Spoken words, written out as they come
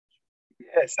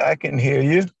Yes, I can hear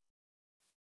you.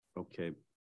 Okay.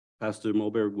 Pastor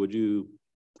Moberg, would you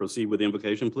proceed with the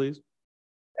invocation, please?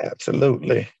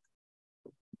 Absolutely.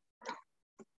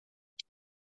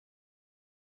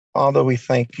 Father, we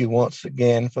thank you once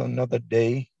again for another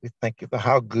day. We thank you for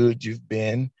how good you've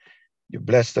been. You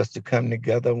blessed us to come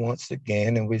together once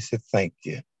again, and we say thank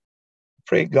you.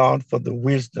 Pray, God, for the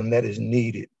wisdom that is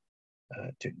needed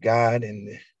to guide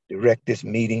and direct this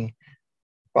meeting.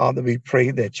 Father, we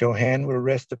pray that your hand will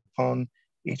rest upon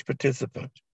each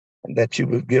participant and that you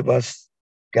will give us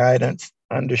guidance,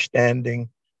 understanding,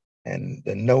 and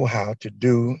the know-how to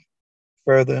do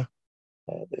further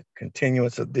the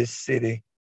continuance of this city.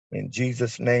 In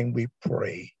Jesus' name we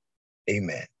pray.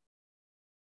 Amen.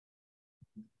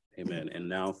 Amen. And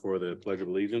now for the Pledge of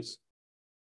Allegiance.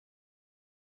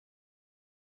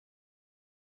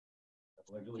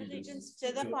 Allegiance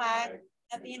to the flag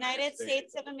of the United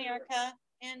States of America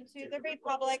and to the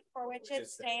republic for which it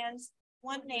stands,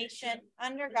 one nation,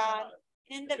 under God,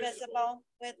 indivisible,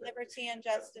 with liberty and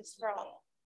justice for all.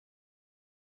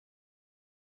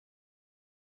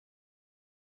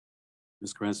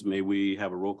 Ms. Krantz, may we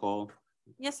have a roll call?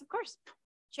 Yes, of course.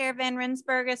 Chair Van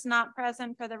Rensburg is not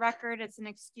present. For the record, it's an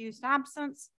excused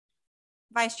absence.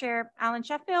 Vice Chair Alan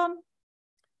Sheffield.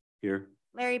 Here.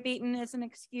 Larry Beaton is an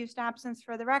excused absence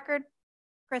for the record.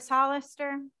 Chris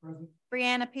Hollister. Present.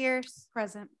 Brianna Pierce.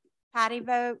 Present. Patty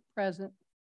Vogt. Present.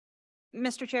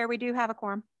 Mr. Chair, we do have a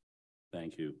quorum.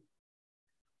 Thank you.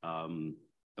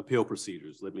 Appeal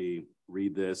procedures. Let me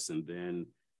read this and then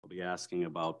I'll be asking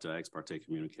about ex parte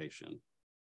communication.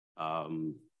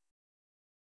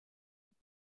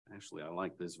 Actually, I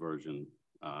like this version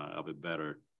of it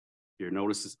better. Here,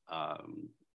 notice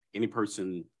any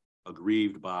person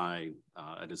aggrieved by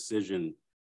a decision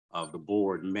of the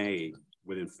board may,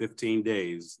 within 15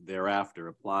 days thereafter,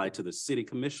 apply to the City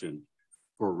Commission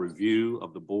for a review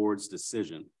of the board's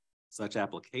decision. Such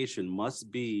application must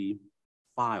be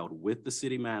filed with the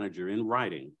city manager in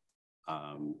writing.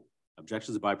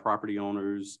 Objections by property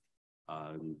owners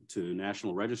to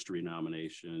National Registry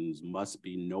nominations must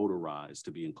be notarized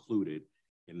to be included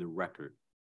in the record.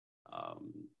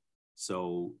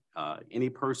 So any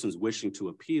persons wishing to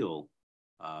appeal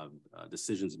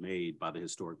decisions made by the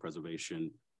Historic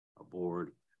Preservation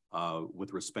Board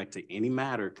with respect to any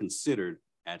matter considered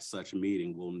at such a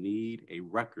meeting will need a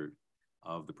record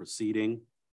of the proceeding,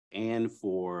 and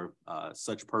for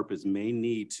such purpose may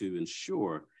need to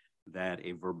ensure that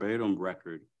a verbatim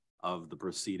record of the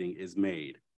proceeding is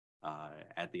made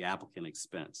at the applicant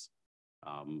expense,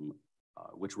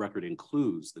 which record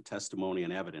includes the testimony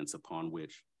and evidence upon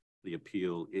which the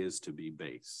appeal is to be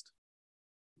based.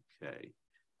 Okay.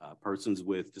 Persons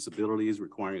with disabilities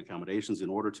requiring accommodations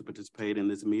in order to participate in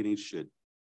this meeting should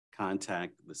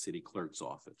contact the city clerk's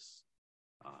office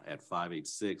at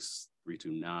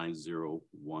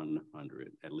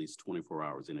 586-329-0100 at least 24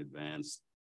 hours in advance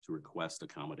to request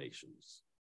accommodations.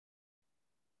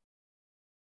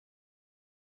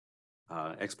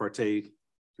 Ex parte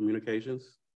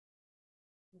communications.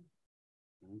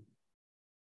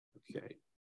 Okay.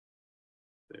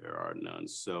 There are none.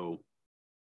 So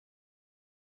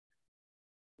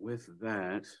with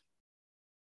that,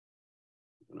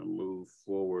 I'm going to move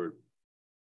forward.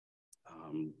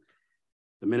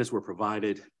 The minutes were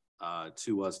provided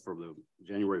to us for the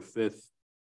January 5th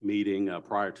meeting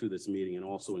prior to this meeting, and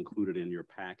also included in your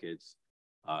packets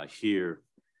here.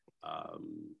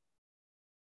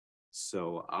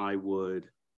 So I would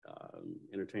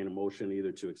entertain a motion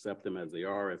either to accept them as they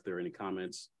are, if there are any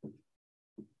comments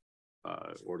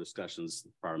or discussions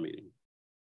prior meeting.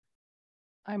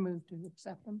 I move to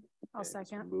accept them. I'll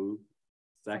second. Move.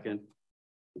 Second.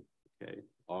 Okay.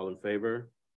 All in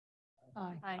favor?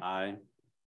 Aye. Aye. Aye.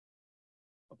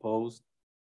 Opposed?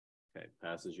 Okay.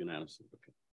 Passes unanimously.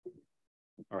 Okay.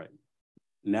 All right.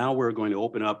 Now we're going to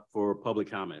open up for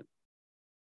public comment.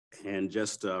 And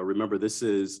just remember, this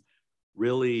is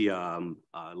really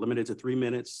limited to 3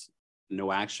 minutes.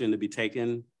 No action to be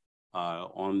taken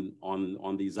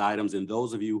on these items. And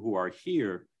those of you who are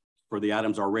here for the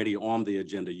items already on the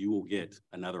agenda, you will get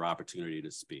another opportunity to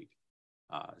speak.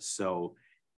 So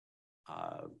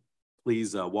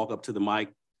please walk up to the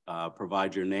mic,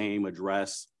 provide your name,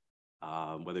 address,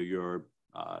 whether you're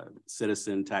a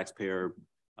citizen, taxpayer,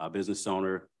 business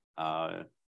owner. We're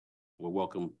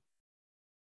welcome.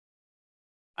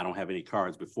 I don't have any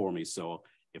cards before me, so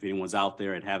if anyone's out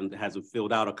there and hasn't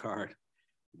filled out a card,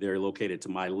 they're located to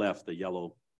my left, the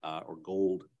yellow or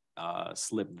gold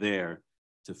slip there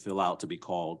to fill out to be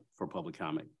called for public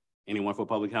comment. Anyone for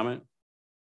public comment?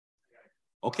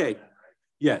 Okay.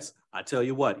 Yes, I tell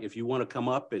you what, if you want to come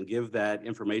up and give that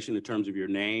information in terms of your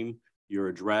name, your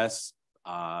address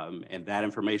and that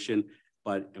information,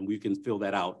 and we can fill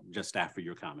that out just after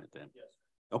your comment then. Yes.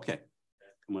 Okay,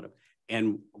 come on up.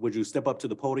 And would you step up to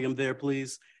the podium there,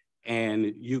 please?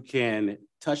 And you can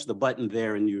touch the button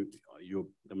there and your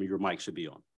mic should be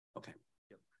on. Okay.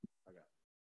 Yep. Okay.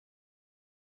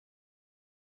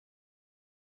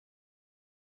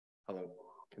 Hello,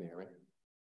 can you hear me?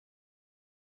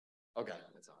 Okay,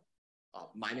 it's on.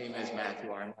 My name is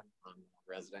Matthew Arnold. I'm a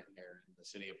resident here in the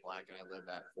city of Palatka, and I live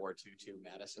at 422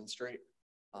 Madison Street.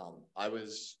 I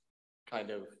was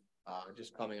kind of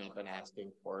just coming up and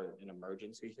asking for an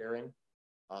emergency hearing.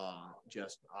 I'm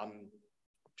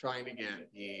trying to get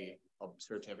a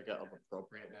certificate of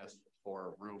appropriateness for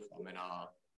a roof. I'm in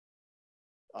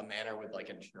a manner with like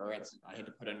insurance. I had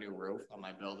to put a new roof on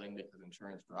my building because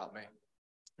insurance dropped me.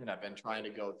 And I've been trying to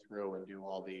go through and do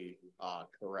all the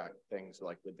correct things,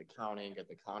 like with the county, get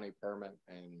the county permit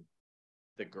and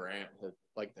the grant,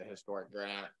 like the historic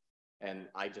grant. And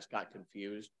I just got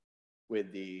confused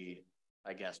with the,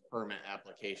 I guess, permit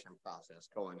application process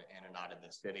going in and out of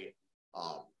the city.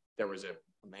 There was a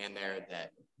man there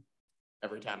that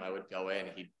every time I would go in,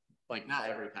 he'd, like, not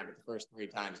every time, but the first 3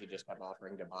 times, he just kept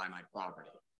offering to buy my property,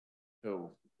 who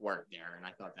worked there. And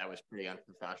I thought that was pretty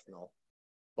unprofessional.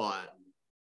 But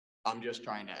I'm just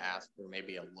trying to ask for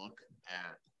maybe a look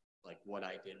at like what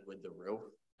I did with the roof.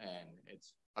 And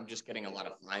I'm just getting a lot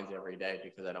of fines every day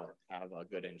because I don't have a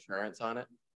good insurance on it.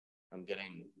 I'm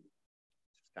getting just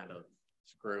kind of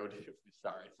screwed,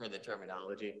 sorry for the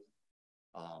terminology.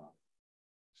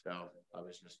 So I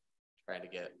was just trying to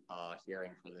get a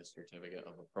hearing for this certificate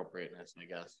of appropriateness, I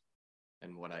guess,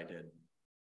 and what I did.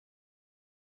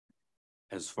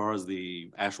 As far as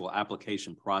the actual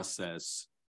application process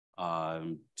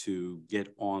to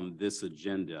get on this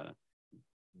agenda,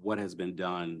 what has been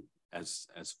done as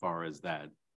far as that?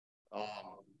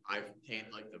 I've paid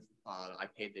like I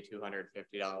paid the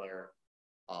 $250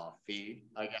 fee,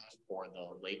 I guess, for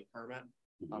the late permit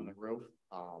on the roof.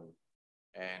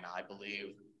 And I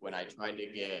believe when I tried to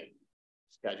get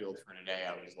scheduled for today,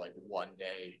 I was like 1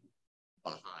 day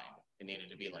behind. It needed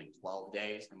to be like 12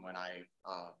 days. And when I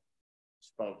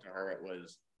spoke to her, it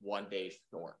was 1 day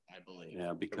short, I believe.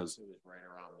 Yeah, because it was right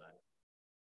around that.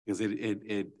 Because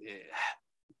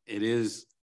it is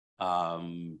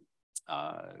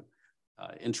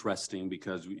interesting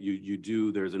because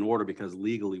there's an order because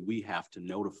legally we have to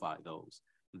notify those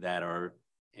that are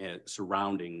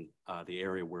surrounding the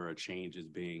area where a change is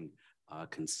being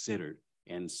considered.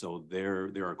 And so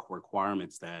there are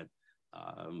requirements that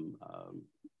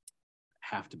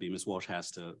have to be, Ms. Walsh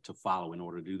has to follow in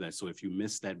order to do that. So if you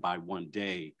miss that by 1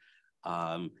 day,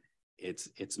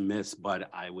 it's missed. But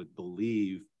I would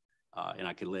believe, and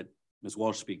I could let Ms.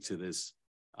 Walsh speak to this,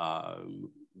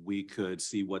 we could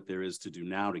see what there is to do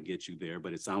now to get you there.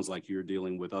 But it sounds like you're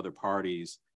dealing with other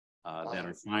parties that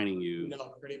are fining you.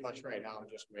 No, pretty much right now I'm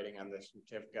just waiting on the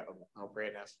certificate of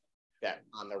appropriateness that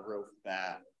on the roof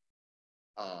that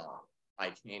I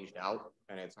changed out,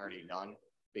 and it's already done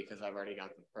because I've already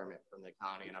got the permit from the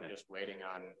county, and I'm just waiting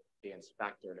on the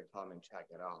inspector to come and check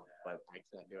it out. But I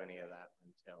can't do any of that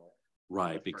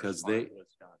until because they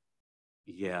was done.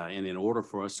 Yeah, and in order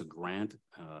for us to grant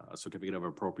a certificate of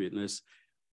appropriateness,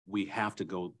 we have to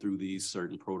go through these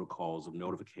certain protocols of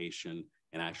notification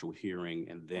and actual hearing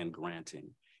and then granting.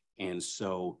 And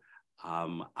so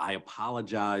I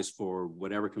apologize for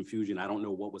whatever confusion. I don't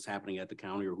know what was happening at the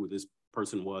county or who this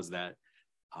person was that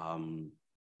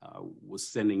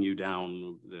was sending you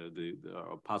down the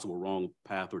possible wrong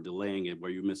path or delaying it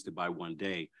where you missed it by 1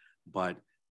 day. But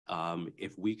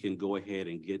if we can go ahead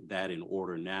and get that in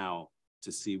order now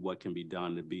to see what can be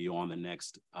done to be on the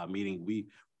next meeting,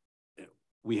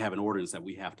 we have an ordinance that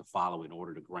we have to follow in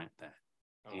order to grant that.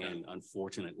 Okay. And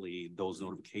unfortunately, those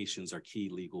notifications are key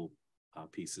legal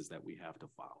pieces that we have to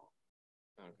follow.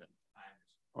 Okay.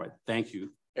 All right, thank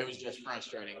you. It was just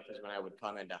frustrating because when I would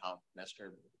come into help,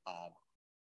 Mr.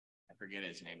 I forget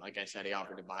his name. Like I said, he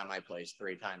offered to buy my place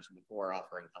 3 times before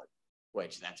offering help,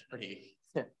 which that's pretty,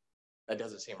 that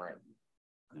doesn't seem right.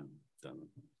 No, done.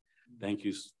 Thank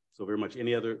you so very much.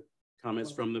 Any other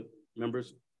comments from the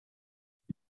members?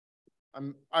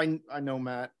 I know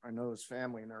Matt, I know his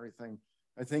family and everything.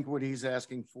 I think what he's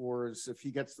asking for is if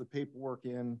he gets the paperwork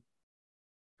in,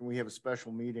 can we have a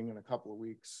special meeting in a couple of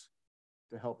weeks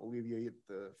to help alleviate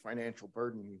the financial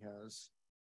burden he has?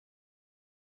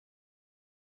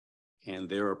 And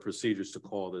there are procedures to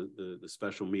call the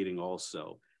special meeting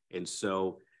also. And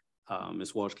so,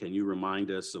 Ms. Walsh, can you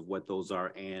remind us of what those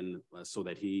are and so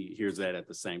that he hears that at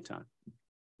the same time?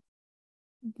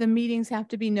 The meetings have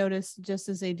to be noticed just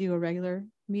as they do a regular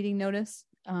meeting notice.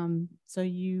 So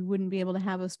you wouldn't be able to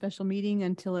have a special meeting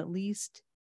until at least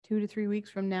 2 to 3 weeks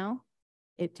from now.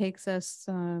 It takes us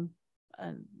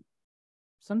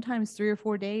sometimes 3 or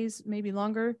 4 days, maybe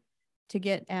longer, to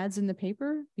get ads in the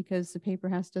paper because the paper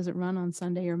doesn't run on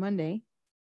Sunday or Monday.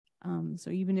 So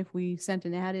even if we sent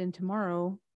an ad in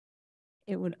tomorrow,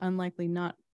 it would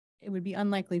be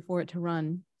unlikely for it to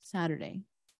run Saturday.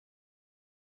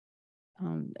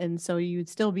 And so you'd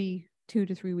still be 2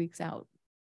 to 3 weeks out.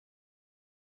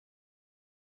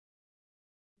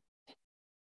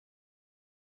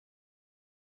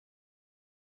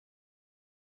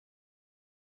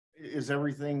 Is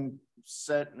everything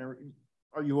set and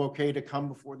are you okay to come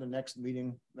before the next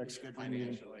meeting, next scheduled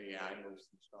meeting? Yeah, I move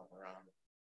some stuff around.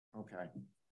 Okay.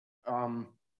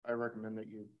 I recommend that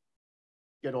you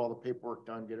get all the paperwork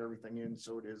done, get everything in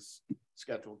so it is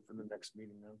scheduled for the next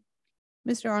meeting then.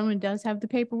 Mr. Arlen does have the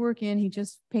paperwork in. He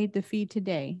just paid the fee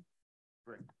today.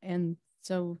 Great. And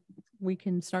so we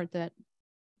can start that.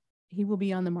 He will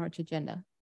be on the March agenda.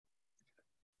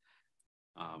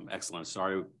 Excellent.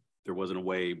 Sorry there wasn't a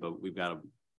way, but we've got to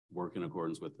work in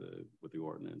accordance with the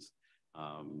ordinance.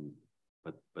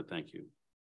 But thank you.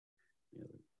 Yeah.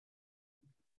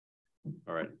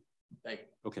 All right. Thank you.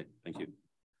 Okay, thank you.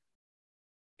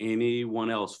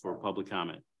 Anyone else for public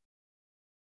comment?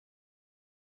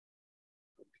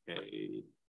 Okay.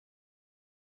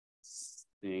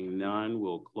 Seeing none,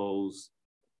 we'll close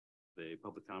the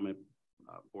public comment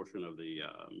portion of the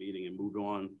meeting and move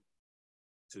on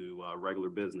to regular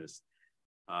business.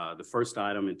 The first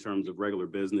item in terms of regular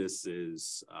business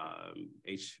is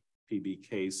HPB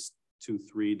case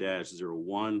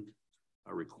 23-01,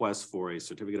 a request for a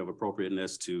certificate of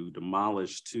appropriateness to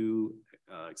demolish 2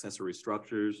 accessory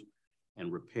structures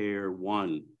and repair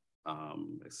 1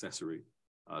 accessory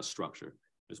structure.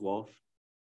 Ms. Walsh?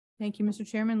 Thank you, Mr.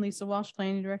 Chairman. Lisa Walsh,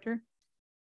 Planning Director.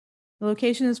 The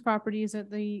location of this property is at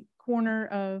the corner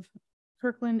of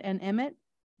Kirkland and Emmett.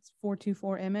 It's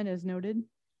 424 Emmett, as noted.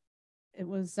 It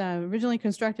was originally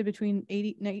constructed between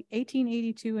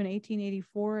 1882 and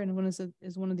 1884 and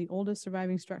is one of the oldest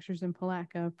surviving structures in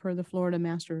Palatka per the Florida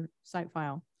Master Site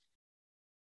File.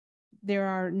 There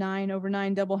are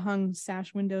 9x9 double hung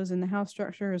sash windows in the house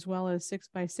structure, as well as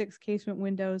 6x6 casement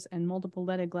windows and multiple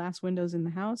leaded glass windows in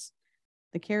the house.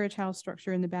 The carriage house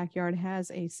structure in the backyard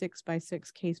has a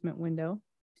 6x6 casement window.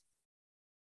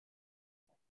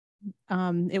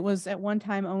 It was at one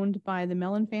time owned by the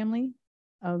Mellon family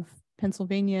of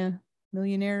Pennsylvania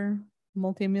multimillionaire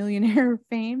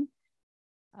fame.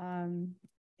 And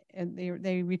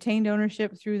they retained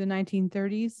ownership through the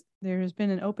 1930s. There has been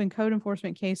an open code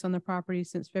enforcement case on the property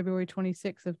since February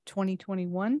 26th of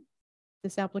 2021.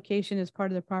 This application is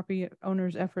part of the property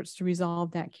owner's efforts to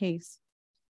resolve that case.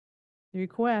 The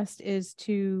request is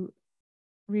to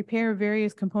repair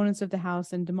various components of the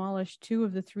house and demolish 2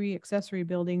 of the 3 accessory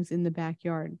buildings in the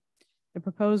backyard. The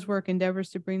proposed work endeavors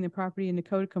to bring the property into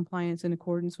code compliance in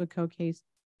accordance with code case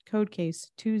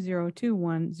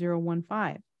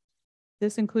 2021-015.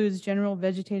 This includes general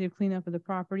vegetative cleanup of the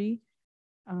property,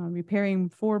 repairing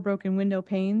 4 broken window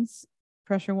panes,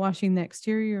 pressure washing the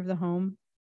exterior of the home,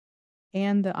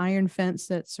 and the iron fence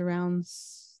that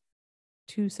surrounds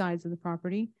 2 sides of the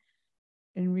property,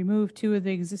 and remove 2 of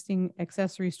the existing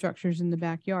accessory structures in the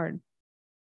backyard.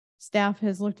 Staff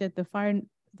has looked at the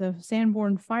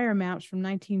Sanborn fire maps from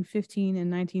 1915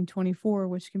 and 1924,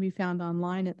 which can be found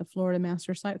online at the Florida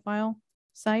Master Site File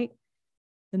site.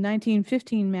 The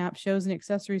 1915 map shows an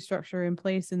accessory structure in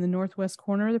place in the northwest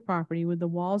corner of the property with the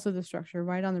walls of the structure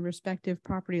right on the respective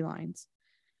property lines.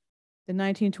 The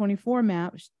 1924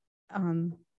 map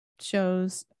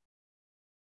shows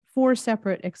 4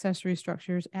 separate accessory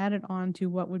structures added on to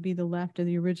what would be the left of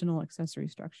the original accessory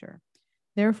structure.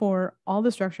 Therefore, all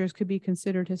the structures could be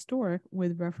considered historic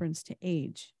with reference to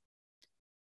age.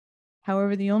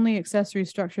 However, the only accessory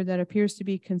structure that appears to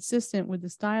be consistent with the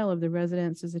style of the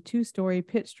residence is a 2-story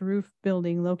pitched roof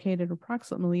building located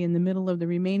approximately in the middle of the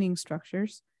remaining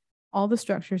structures. All the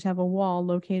structures have a wall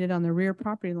located on the rear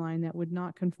property line that would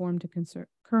not conform to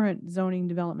current zoning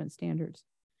development standards.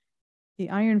 The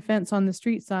iron fence on the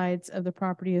street sides of the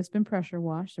property has been pressure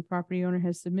washed. The property owner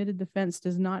has submitted the fence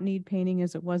does not need painting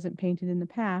as it wasn't painted in the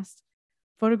past.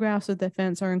 Photographs of the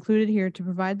fence are included here to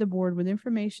provide the board with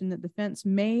information that the fence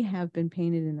may have been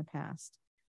painted in the past.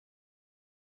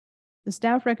 The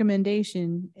staff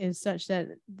recommendation is such that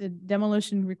the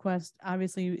demolition request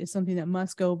obviously is something that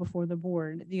must go before the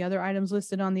board. The other items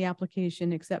listed on the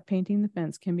application, except painting the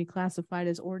fence, can be classified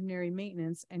as ordinary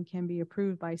maintenance and can be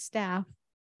approved by staff,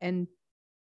 and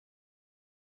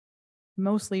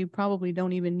mostly probably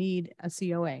don't even need a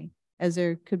COA, as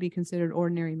there could be considered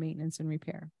ordinary maintenance and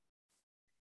repair.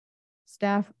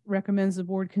 Staff recommends the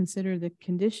board consider the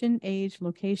condition, age,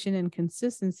 location, and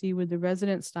consistency with the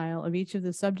resident style of each of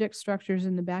the subject structures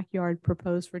in the backyard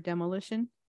proposed for demolition.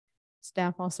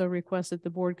 Staff also requests that the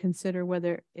board consider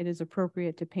whether it is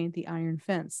appropriate to paint the iron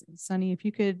fence. Sunny, if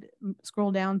you could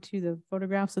scroll down to the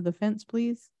photographs of the fence,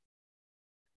 please.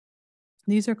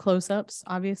 These are close-ups,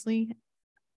 obviously,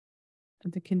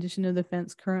 of the condition of the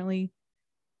fence currently.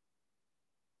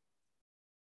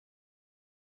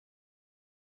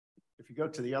 If you go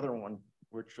to the other one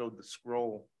where it showed the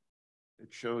scroll, it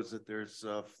shows that there's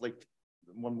flaked,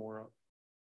 one more up.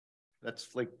 That's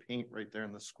flake paint right there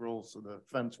in the scroll. So the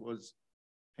fence was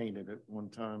painted at one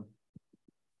time.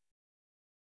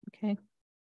 Okay.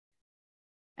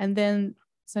 And then,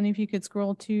 Sunny, if you could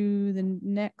scroll to the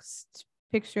next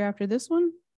picture after this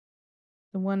one,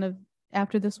 the one of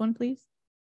after this one, please.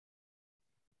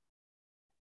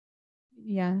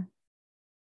 Yeah.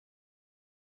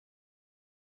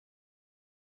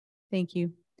 Thank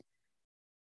you.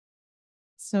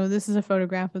 So this is a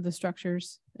photograph of the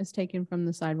structures as taken from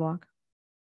the sidewalk.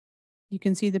 You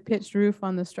can see the pitched roof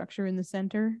on the structure in the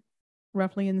center,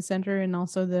 roughly in the center, and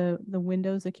also the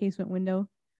windows, the casement window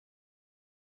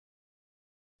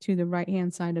to the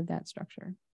right-hand side of that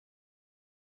structure.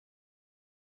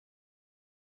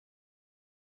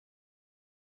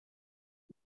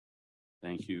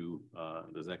 Thank you.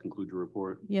 Does that conclude your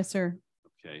report? Yes, sir.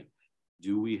 Okay.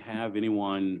 Do we have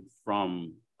anyone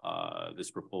from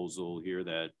this proposal here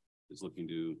that is looking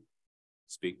to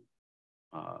speak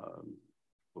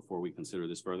before we consider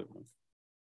this further?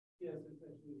 Yes, it's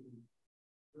actually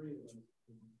 3 of us,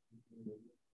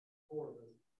 4 of us.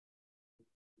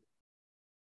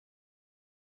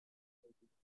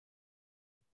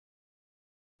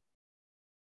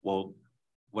 Well,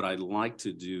 what I'd like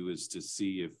to do is to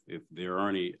see if there are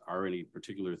any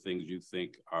particular things you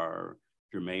think are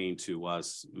germane to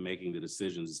us making the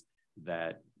decisions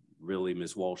that really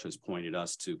Ms. Walsh has pointed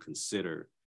us to consider,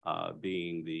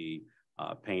 being the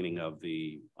painting of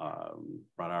the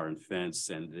wrought iron fence,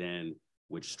 and then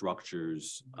which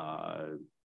structures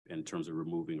in terms of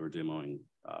removing or demoing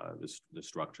the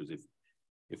structures.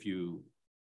 If you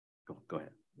go ahead.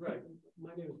 Right.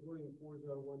 My name is William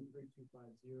Forzo,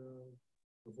 13250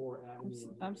 Gabor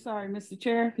Avenue. I'm sorry, Mr.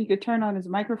 Chair, if you could turn on his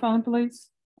microphone, please.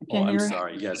 I can't hear. I'm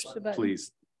sorry. Yes,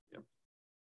 please. Yep.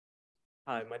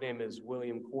 Hi, my name is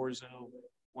William Corzo,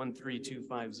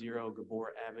 13250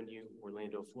 Gabor Avenue,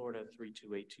 Orlando, Florida,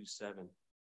 32827.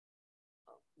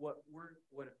 What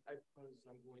I propose,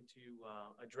 I'm going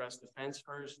to address the fence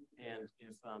first, and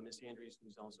if Ms. Andrews,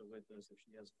 who's also with us, if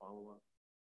she has follow-up,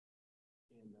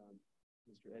 and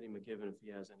Mr. Eddie McGibbon, if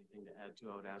he has anything to add to,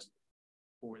 I would ask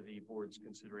for the board's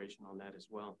consideration on that as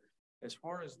well. As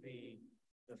far as the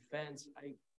fence,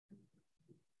 I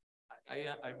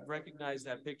recognize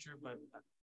that picture, but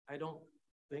I don't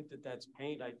think that that's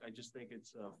paint. I just think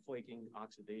it's flaking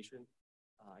oxidation.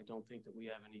 I don't think that we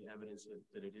have any evidence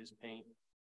that it is paint.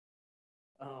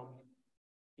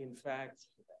 In fact,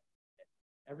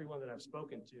 everyone that I've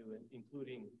spoken to,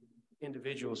 including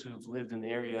individuals who've lived in the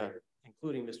area,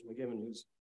 including Mr. McGibbon, who's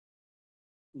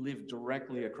lived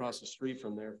directly across the street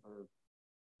from there for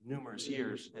numerous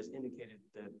years, has indicated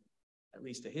that, at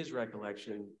least to his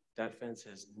recollection, that fence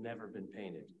has never been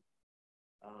painted.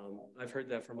 I've heard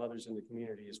that from others in the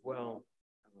community as well,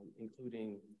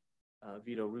 including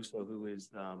Vito Russo, who is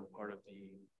part of the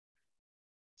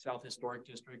South Historic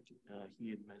District.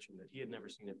 He had mentioned that he had never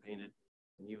seen it painted,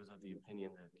 and he was of the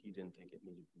opinion that he didn't think it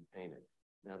needed to be painted.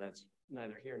 Now, that's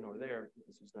neither here nor there,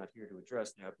 because he's not here to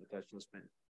address that, but that's just been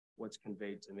what's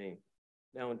conveyed to me.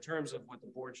 Now, in terms of what the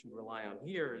board should rely on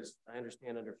here is, I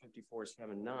understand under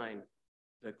 5479,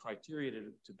 the criteria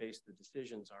to base the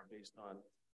decisions are based on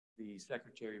the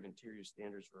Secretary of Interior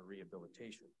standards for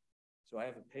rehabilitation. So I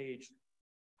have a page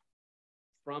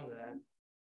from that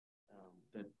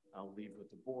that I'll leave with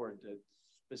the board that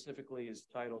specifically is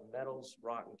titled Metals,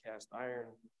 Wrought and Cast Iron,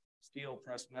 Steel,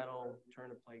 Pressed Metal,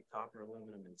 Turnip Plate, Copper,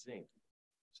 Aluminum, and Zinc.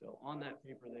 So on that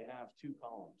paper, they have 2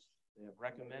 columns. They have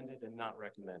recommended and not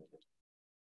recommended.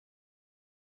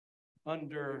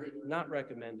 Under not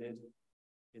recommended,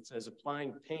 it says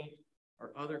applying paint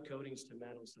or other coatings to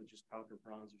metals such as copper,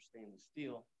 bronze, or stainless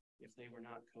steel if they were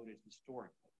not coated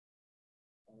historically.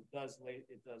 It does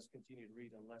continue to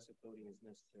read unless a coating is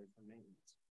necessary for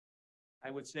maintenance.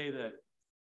 I would say that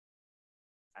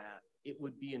it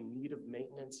would be in need of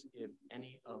maintenance if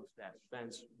any of that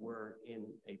fence were in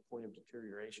a point of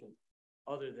deterioration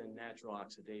other than natural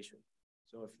oxidation.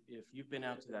 So if you've been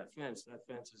out to that fence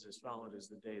is as solid as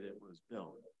the day that it was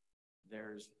built.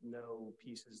 There's no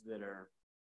pieces that are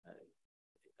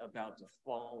about to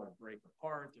fall or break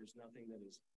apart. There's nothing that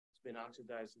is it's been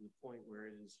oxidized to the point where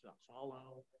it is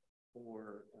hollow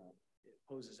or it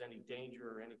poses any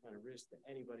danger or any kind of risk to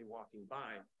anybody walking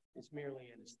by. It's merely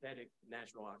an aesthetic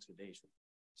natural oxidation.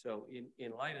 So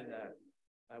in light of that,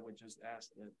 I would just ask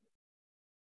that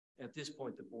at this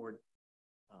point, the board,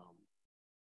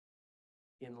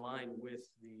 in line with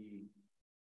the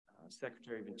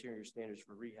Secretary of Interior standards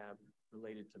for rehab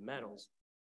related to metals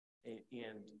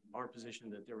and our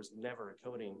position that there was never a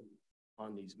coating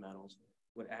on these metals,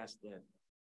 would ask that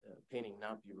painting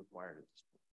not be required at this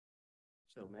point.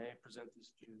 So may I present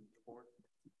this to the board?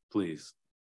 Please.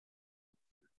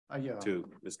 Yeah. To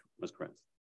Ms. Krantz.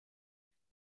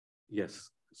 Yes.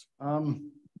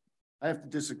 I have to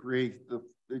disagree.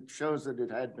 It shows that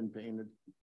it had been painted.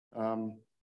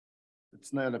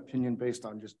 It's not an opinion based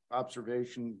on just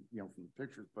observation, from the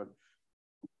pictures, but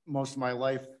most of my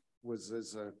life was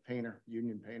as a painter,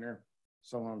 union painter,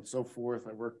 so on and so forth.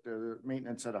 I worked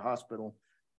maintenance at a hospital.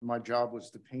 My job was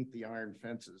to paint the iron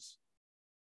fences.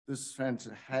 This fence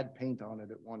had paint on it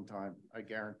at one time, I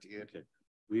guarantee it. Okay.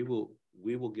 We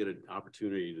will get an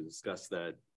opportunity to discuss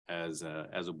that as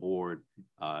a board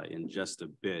in just a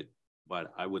bit,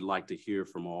 but I would like to hear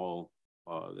from all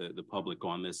the public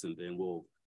on this, and then we'll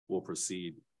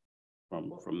proceed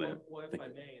from there. Well, if I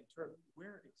may, in terms,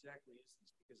 where exactly is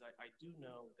this? Because I do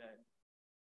know that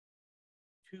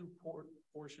two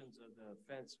portions of the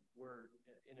fence were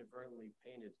inadvertently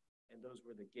painted, and those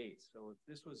were the gates. So if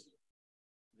this was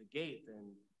the gate,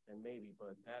 then maybe,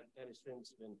 but that has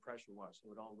since been pressure washed,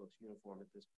 so it all looks uniform at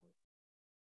this point.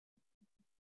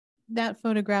 That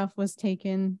photograph was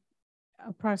taken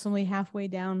approximately halfway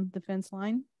down the fence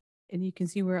line, and you can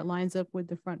see where it lines up with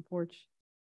the front porch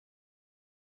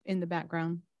in the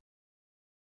background.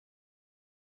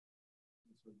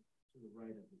 So to the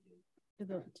right of the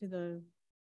gate. To the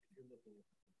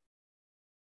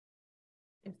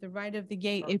if the right of the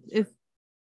gate, if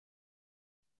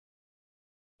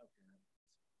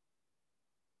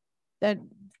that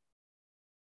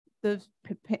the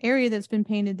area that's been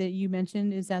painted that you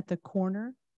mentioned is at the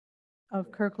corner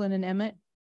of Kirkland and Emmett,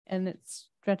 and it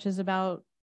stretches about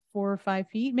 4 or 5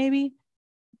 feet, maybe.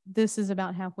 This is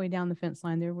about halfway down the fence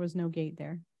line. There was no gate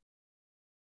there.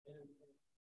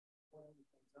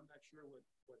 I'm not sure what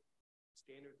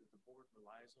standard that the board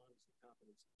relies on is the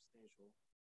competent substantial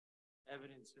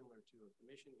evidence similar to a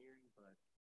commission hearing, but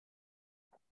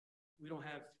we don't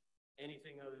have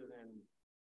anything other than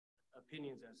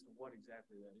opinions as to what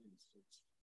exactly that is.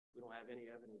 We don't have any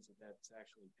evidence that that's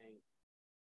actually paint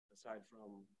aside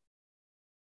from,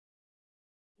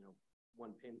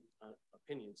 one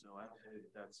opinion. So I don't think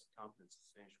that's competent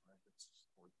substantial evidence to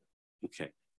support that.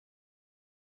 Okay.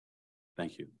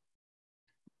 Thank you.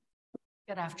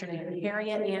 Good afternoon.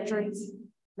 Harriet Andrews,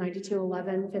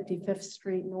 9211 55th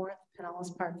Street North,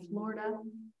 Pinellas Park, Florida.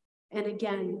 And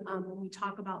again, when we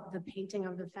talk about the painting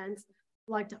of the fence,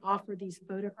 I'd like to offer these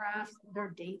photographs. They're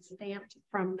date stamped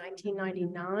from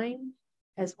 1999,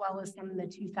 as well as some in the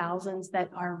 2000s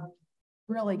that are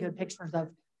really good pictures of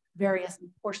various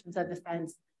portions of the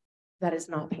fence that is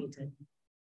not painted.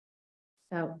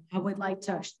 So I would like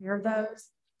to share those,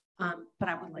 but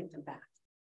I would like them back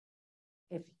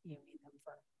if you need them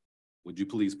for. Would you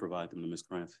please provide them to Ms.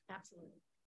 Krantz? Absolutely.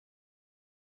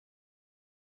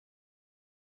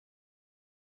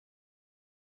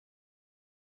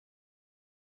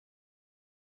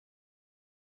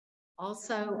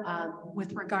 Also,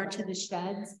 with regard to the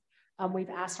sheds, we've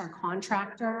asked our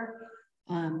contractor,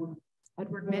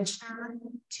 Edward Mitchner,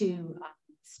 to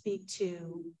speak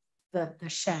to the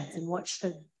sheds and what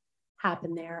should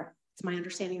happen there. It's my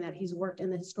understanding that he's worked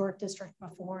in the historic district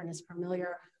before and is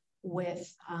familiar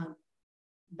with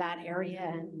that area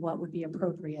and what would be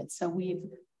appropriate. So we've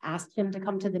asked him to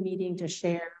come to the meeting to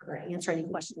share or answer any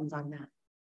questions on that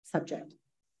subject.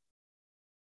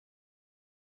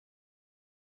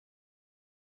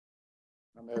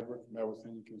 I'm Edward from Edward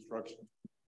Senior Construction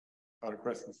out of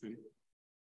Crescent City.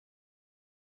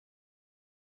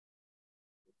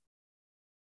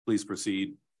 Please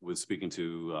proceed with speaking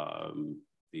to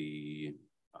the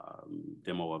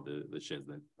demo of the sheds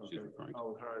that she's referring to. I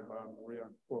was hired by Maria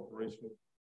Corporation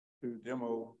to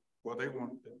demo, well, they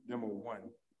want to demo one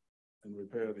and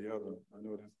repair the other. I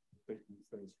know that statement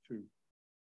says two,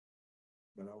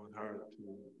 but I was hired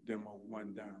to demo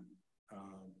one down.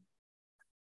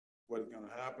 What is going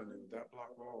to happen is that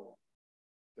block wall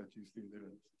that you see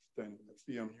there,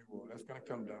 the CMU wall, that's going to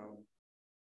come down,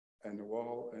 and the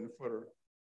wall and the footer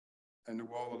and the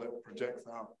wall that projects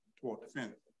out toward the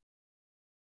fence.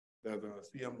 There's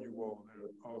a CMU wall there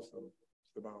also.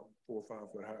 It's about 4 or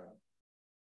 5 foot high.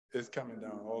 It's coming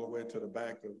down all the way to the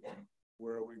back of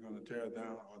where we're going to tear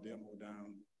down or demo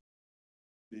down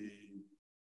the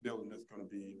building that's going to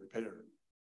be repaired.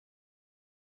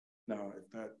 Now,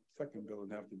 if that second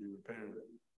building has to be repaired,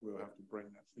 we'll have to bring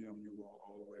that CMU wall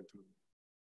all the way to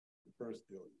the first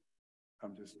building.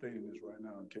 I'm just stating this right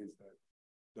now in case that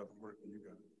doesn't work for you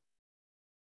guys.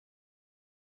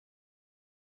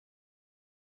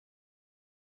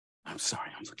 I'm sorry,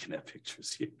 I'm looking at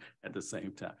pictures here at the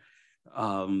same time.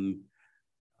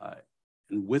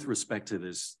 And with respect to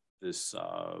this,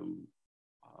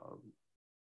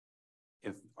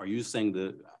 if are you saying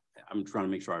that, I'm trying to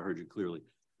make sure I heard you clearly,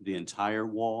 the entire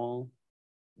wall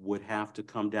would have to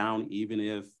come down, even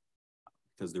if,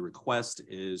 because the request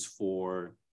is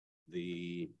for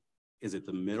is it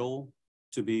the middle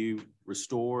to be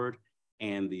restored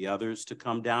and the others to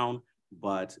come down,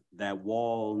 but that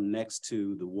wall next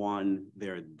to the one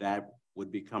there, that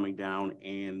would be coming down,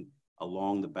 and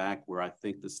along the back where I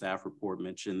think the staff report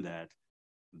mentioned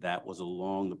that was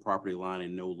along the property line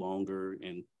and no longer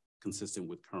consistent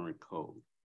with current code.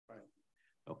 Right.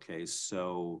 Okay,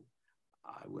 so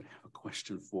I would have a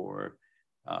question for,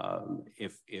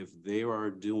 if they are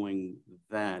doing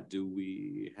that, do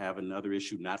we have another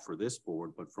issue, not for this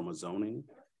board, but from a zoning,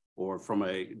 or from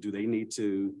do they need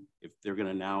to, if they're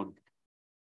gonna now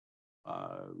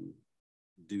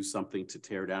do something to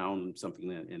tear down something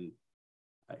that, and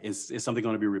is something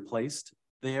going to be replaced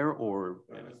there, or?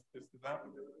 It's the block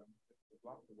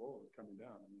the wall is coming down.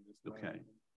 I mean, it's okay.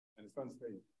 And it's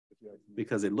unsafe.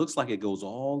 Because it looks like it goes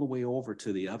all the way over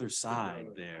to the other side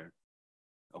there.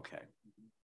 Okay.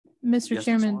 Mr. Yes,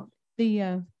 Chairman,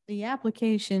 the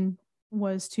application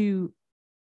was to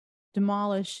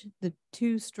demolish the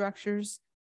two structures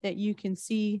that you can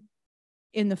see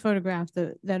in the photograph,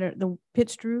 that are the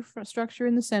pitched roof structure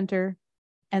in the center,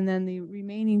 and then the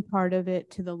remaining part of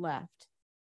it to the left.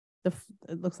 It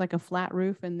looks like a flat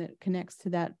roof, and that connects to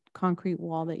that concrete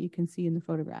wall that you can see in the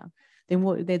photograph.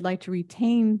 They'd like to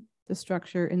retain the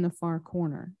structure in the far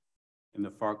corner. In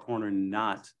the far corner,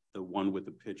 not the one with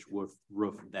the pitch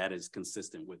roof that is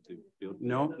consistent with the build.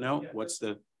 No, what's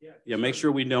the, yeah, make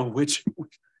sure we know which.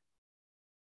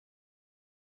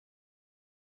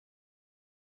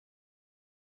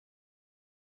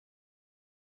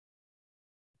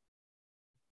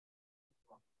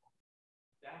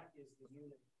 That is the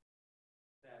unit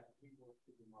that we want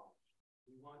to demolish.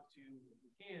 We want to, if we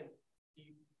can,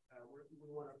 keep, we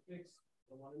want to fix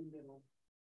the one in the middle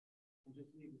and just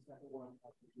leave the second one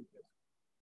up to do this.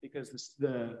 Because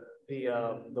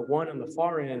the one on the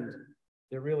far end,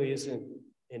 there really isn't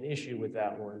an issue with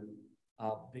that one.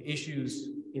 The issues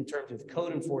in terms of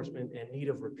code enforcement and need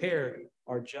of repair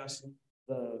are just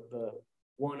the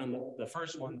one on the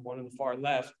first one on the far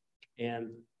left,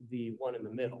 and the one in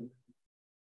the middle.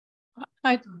 I'd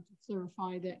like to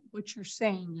clarify that what you're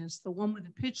saying is the one with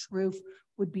the pitched roof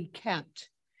would be kept,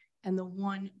 and the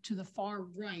one to the far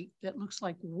right that looks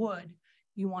like wood,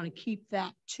 you want to keep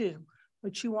that too,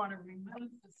 but you want to remove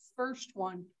the first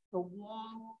one, the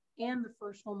wall, and the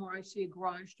first one where I see a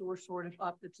garage door sort of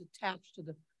up that's attached to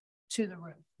the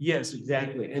roof. Yes,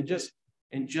 exactly. And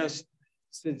just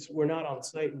since we're not on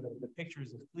site and the picture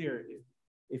isn't clear,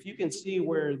 if you can see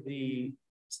where the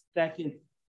second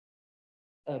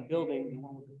building, the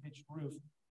one with the pitched roof,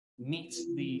 meets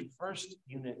the first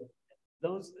unit,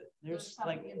 there's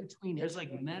like in between, there's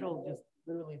like metal just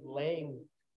literally laying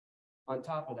on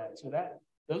top of that. So that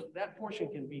portion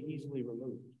can be easily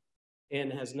removed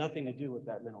and has nothing to do with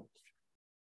that middle.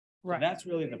 Right. So that's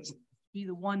really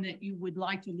the one that you would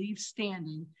like to leave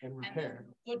standing and repair. And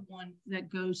the good one that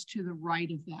goes to the right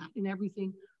of that, and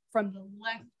everything from the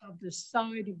left of the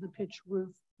side of the pitched roof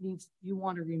you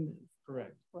want to remove.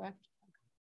 Correct.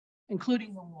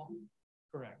 Including the wall.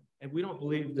 Correct. And we don't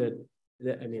believe that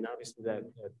I mean, obviously that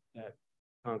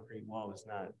concrete wall is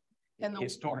not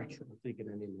historic. I'm thinking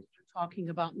anymore. You're talking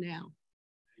about now.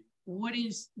 What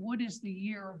is the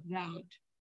year of that?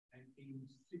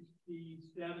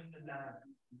 1967 to 9.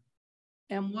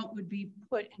 And what would be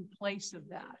put in place of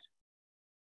that?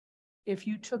 If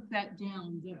you took that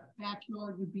down, the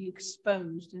backyard would be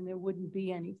exposed and there wouldn't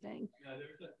be anything. Yeah,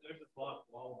 there's a block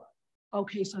wall.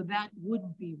 Okay, so that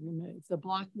would be removed. The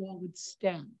block wall would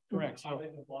stay. Correct. So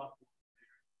the block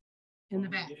in the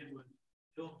back.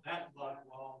 Build that block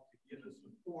wall to give us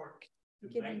support.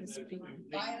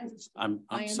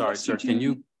 I'm sorry, sir. Can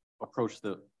you approach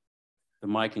the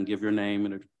mic and give your name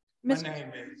and my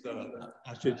name is,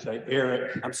 I should say,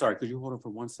 Eric. I'm sorry, could you hold on for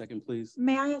 1 second, please?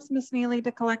 May I ask Ms. Neely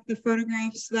to collect the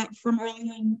photographs that from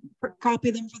earlier and copy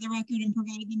them for the record and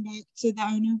provide them back to the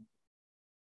owner?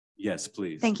 Yes,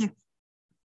 please. Thank you.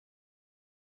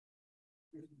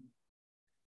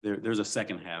 There's a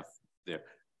second half there.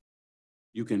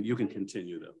 You can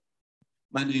continue though.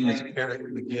 My name is Eric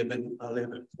McGibbon. I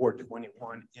live at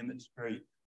 421 Emmett Street,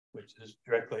 which is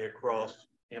directly across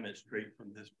Emmett Street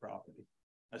from this property.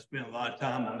 I spent a lot of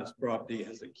time on this property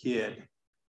as a kid.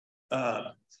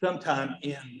 Sometime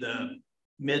in the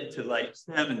mid to late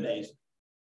 70s,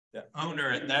 the owner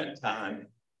at that time,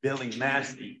 Billy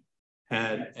Massey,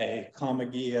 had a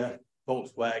Comagia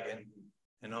Volkswagen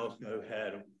and also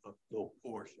had a little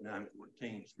Porsche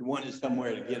 914. She wanted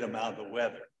somewhere to get them out of the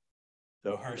weather.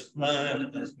 So her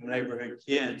son and some neighborhood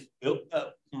kids built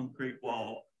up a concrete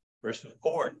wall for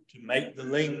support to make the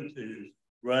lean-tos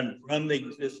run from the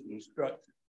existing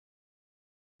structure.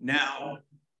 Now,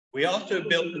 we also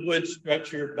built the wood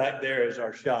structure back there as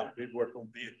our shop. We'd work on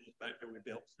vehicles back there. We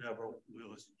built several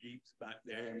Willis Jeeps back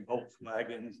there and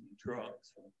Volkswagens and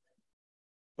trucks.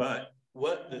 But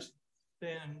what the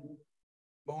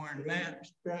Sanborn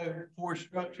maps show for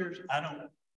structures,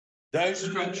 those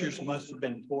structures must have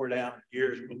been torn down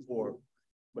years before,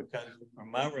 because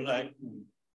from my recollection,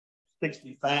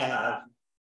 65,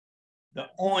 the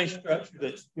only structure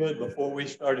that stood before we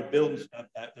started building stuff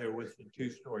out there was the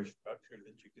two-story structure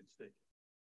that you could see.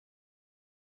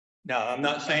 Now, I'm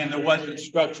not saying there wasn't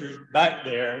structures back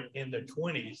there in the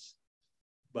 20s,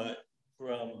 but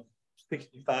from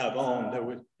 65 on, there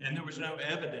was no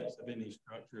evidence of any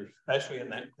structures, especially in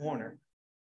that corner.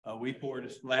 We poured a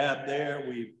slab there.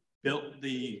 We built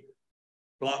the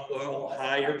block wall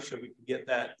higher so we could get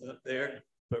that up there,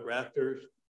 put rafters,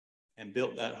 and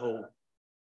built that whole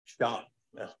shop.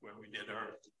 That's where we did our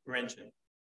wrenching.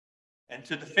 And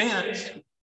to the fence,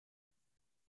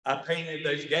 I painted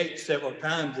those gates several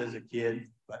times as a kid,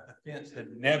 but the fence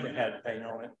had never had paint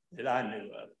on it that I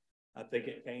knew of. I think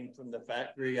it came from the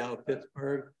factory out of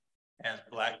Pittsburgh as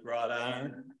black wrought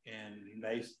iron, and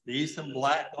they see some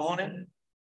black on it.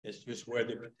 It's just where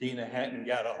the patina hadn't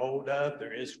got a hold of.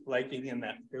 There is flaking in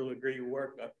that filigree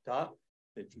work up top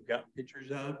that you've got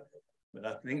pictures of, but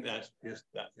I think that's just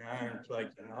that iron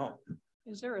flaking off.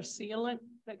 Is there a sealant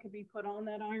that could be put on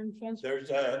that iron fence?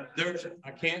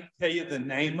 I can't tell you the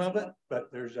name of it,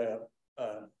 but there's a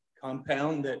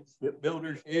compound that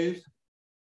shipbuilders use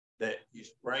that you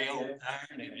spray on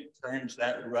iron and it turns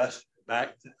that rust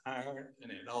back to iron,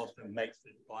 and it also makes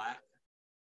it black.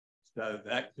 So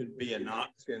that could be an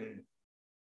option,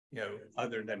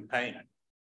 other than paint.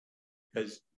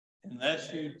 Because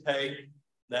unless you take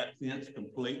that fence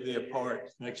completely apart,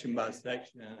 section by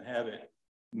section, and have it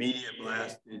media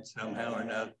blasted somehow or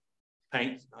another,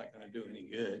 paint's not going to do any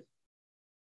good.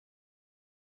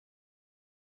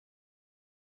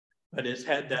 But it's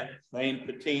had that same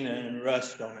patina and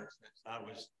rust on it since I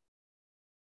was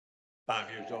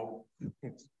 5 years old,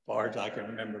 as far as I can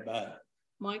remember back.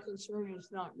 My concern is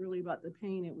not really about the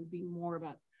paint. It would be more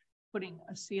about putting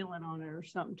a sealant on it or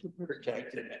something to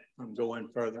protect it from going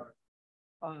further.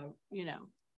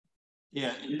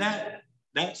 Yeah, and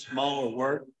that smaller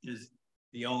work is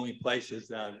the only places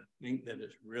that I think that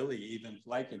it's really even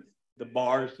flaking. The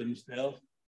bars themselves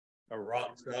are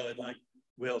rock solid, like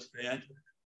Will said.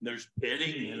 There's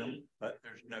pitting in them, but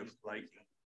there's no flaking.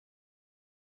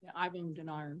 Yeah, I've owned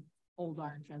an old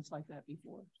iron fence like that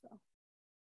before, so I'm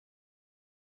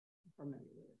familiar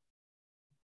with it.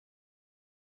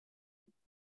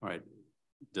 All right.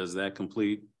 Does that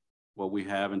complete what we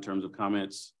have in terms of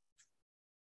comments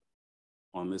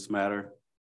on this matter?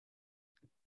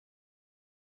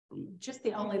 Just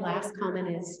the only last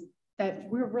comment is that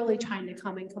we're really trying to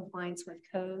come in compliance with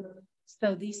code.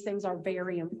 So these things are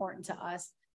very important to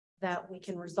us, that we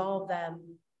can resolve them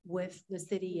with the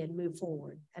city and move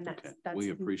forward. And that's we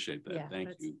appreciate that. Yeah, thank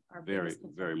you very,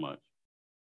 very much.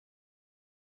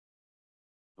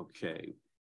 Okay.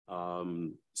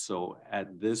 So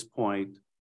at this point,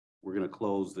 we're going to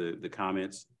close the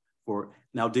comments for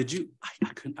now. Did you,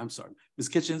 I'm sorry, Ms.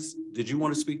 Kitchens, did you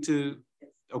want to speak to?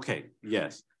 Okay.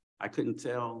 Yes. I couldn't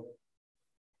tell.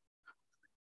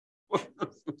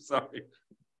 I'm sorry.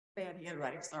 Bad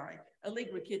handwriting, sorry.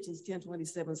 Allegra Kitchens,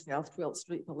 1027 South 12th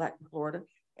Street, Palatka, Florida.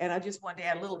 And I just wanted to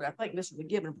add a little bit. I think Mr.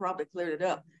 McGibbon probably cleared it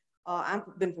up. I've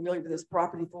been familiar with this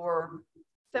property for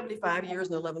 75 years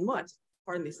and 11 months.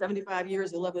 Pardon me, 75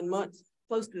 years, 11 months,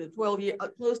 close to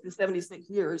 76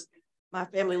 years. My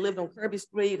family lived on Kirby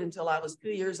Street until I was 2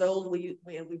 years old. We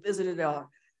visited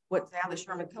what's now the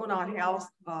Sherman Conant House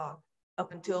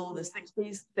up until the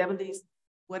 60s, 70s,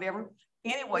 whatever.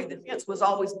 Anyway, the fence was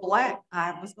always black.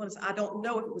 I don't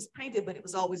know if it was painted, but it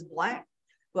was always black.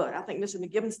 But I think Mr.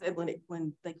 McGibbon said when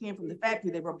they came from the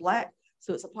factory, they were black.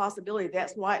 So it's a possibility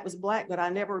that's why it was black, but I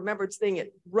never remembered seeing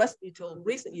it rusty till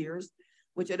recent years,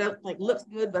 which I don't think looks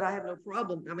good, but I have no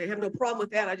problem. I mean, I have no problem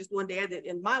with that. I just wanted to add that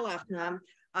in my lifetime,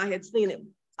 I had seen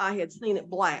it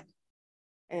black.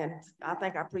 And I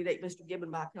think I predate Mr. Gibbon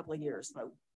by a couple of years,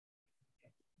 so.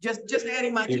 Just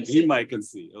adding my. He might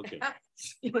concede, okay.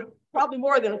 Probably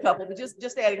more than a couple, but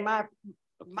just adding my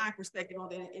perspective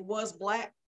on it. It was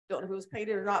black. Don't know if it was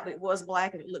painted or not, but it was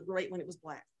black and it looked great when it was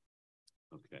black.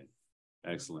 Okay,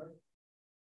 excellent.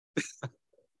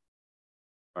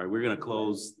 All right, we're going to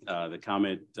close the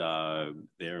comment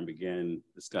there and begin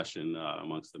discussion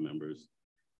amongst the members.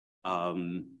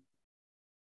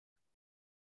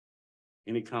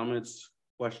 Any comments,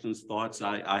 questions, thoughts?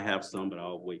 I have some, but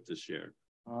I'll wait to share.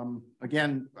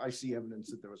 Again, I see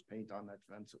evidence that there was paint on that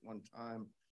fence at one time.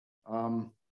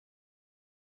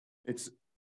 It's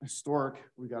historic.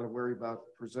 We got to worry about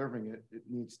preserving it. It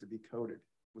needs to be coated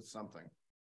with something.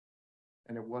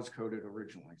 And it was coated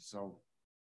originally, so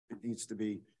it needs to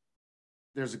be.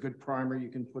 There's a good primer you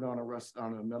can put on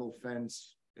a metal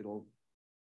fence. It'll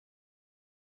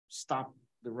stop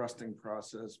the rusting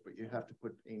process, but you have to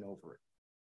put paint over it.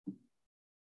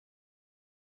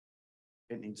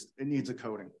 It needs a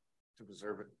coating to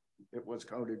preserve it. It was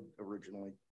coated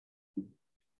originally.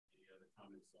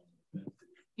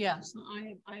 Yes,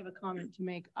 I have a comment to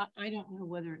make. I don't know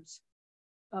whether it's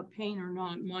a paint or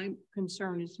not. My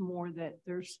concern is more that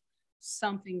there's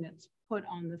something that's put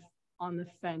on the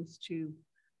fence to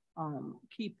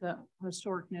keep the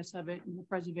historicness of it and the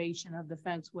preservation of the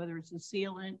fence, whether it's a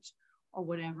sealant or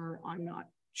whatever. I'm not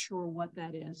sure what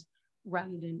that is.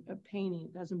 Rather than a painting,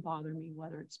 it doesn't bother me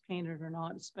whether it's painted or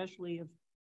not, especially if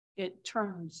it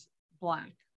turns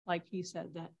black. Like he said,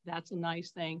 that's a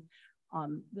nice thing.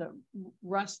 The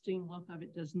rusting look of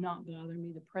it does not bother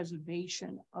me. The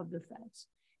preservation of the fence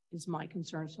is my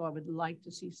concern. So I would like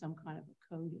to see some kind of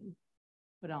a coating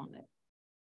put on it.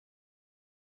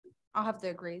 I'll have to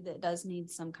agree that it does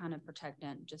need some kind of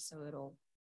protectant just so it'll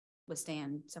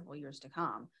withstand several years to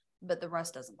come, but the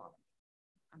rust doesn't bother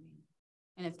me. I mean,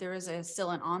 and if there is a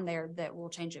sealant on there that will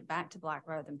change it back to black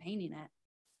rather than painting it,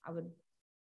 I would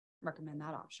recommend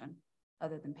that option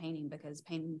other than painting, because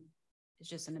painting is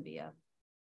just going to be a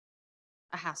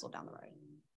hassle down the road.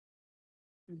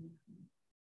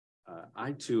 Mm-hmm.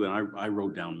 I too, and I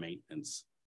wrote down maintenance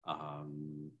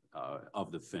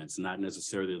of the fence, not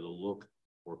necessarily the look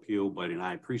or appeal, but and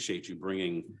I appreciate you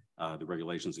bringing the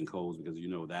regulations and codes, because you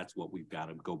know that's what we've got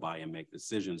to go by and make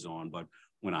decisions on. But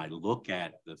when I look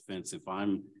at the fence, if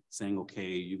I'm saying, okay,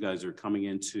 you guys are coming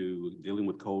into dealing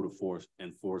with code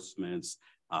enforcements,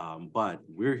 but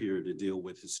we're here to deal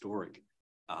with historic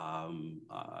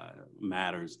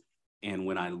matters. And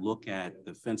when I look at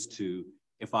the fence too,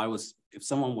 if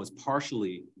someone was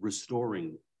partially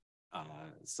restoring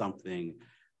something,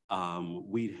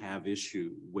 we'd have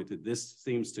issue with it. This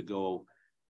seems to go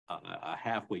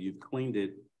halfway. You've cleaned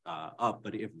it up,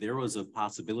 but if there was a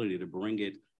possibility to bring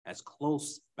it as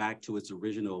close back to its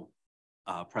original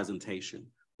presentation,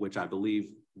 which I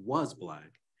believe was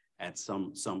black at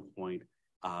some point,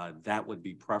 that would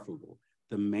be preferable.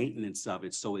 The maintenance of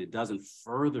it so it doesn't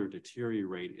further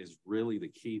deteriorate is really the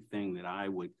key thing that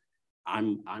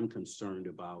I'm concerned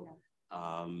about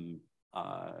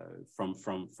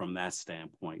from that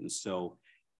standpoint. And so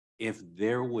if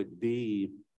there would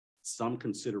be some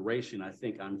consideration, I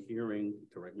think I'm hearing,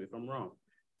 correct me if I'm wrong,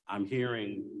 I'm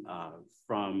hearing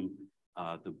from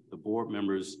the board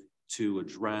members to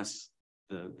address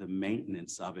the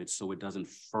maintenance of it so it doesn't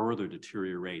further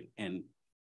deteriorate. And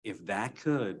if that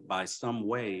could, by some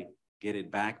way, get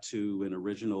it back to an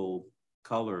original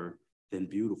color, then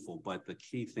beautiful. But the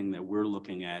key thing that we're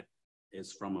looking at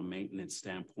is from a maintenance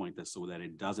standpoint, that so that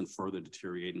it doesn't further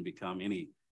deteriorate and become any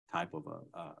type of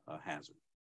a hazard.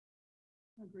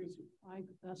 Agreed.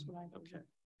 That's what I think. Okay.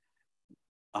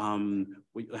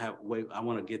 I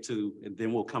want to get to, and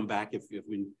then we'll come back if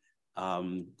we.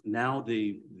 Now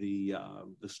the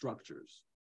structures.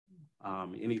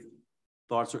 Any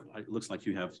thoughts? It looks like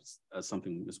you have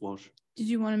something, Ms. Walsh. Did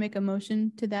you want to make a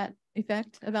motion to that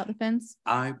effect about the fence?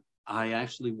 I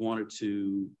actually wanted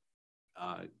to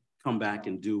come back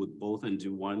and do with both and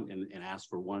do one and ask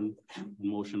for one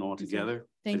motion altogether.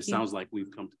 Thank you. It sounds like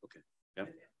we've come to, okay. Yep.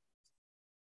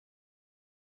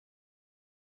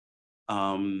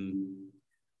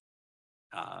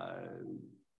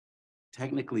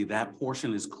 Technically that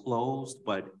portion is closed,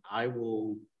 but I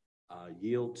will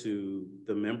yield to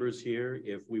the members here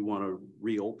if we want to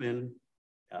reopen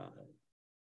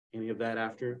any of that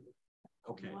after.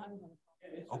 Okay.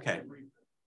 Okay.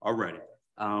 All right.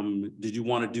 Did you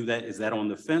want to do that? Is that on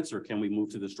the fence, or can we move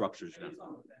to the structures now?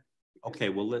 Okay.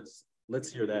 Well, let's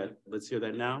hear that. Let's hear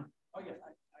that now.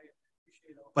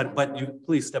 But you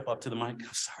please step up to the mic.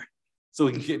 I'm sorry, so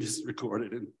we can get this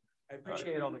recorded. And I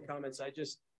appreciate all the comments.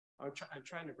 I'm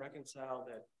trying to reconcile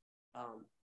that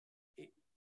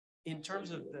in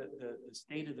terms of the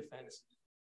state of the fence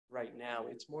right now,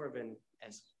 it's more of an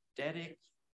aesthetic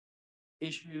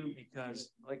issue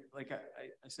because like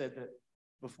I said that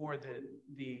before,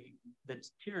 the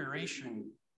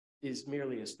deterioration is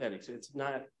merely aesthetics. It's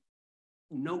not,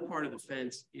 no part of the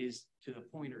fence is to the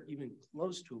point or even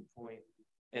close to a point.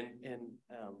 And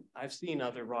I've seen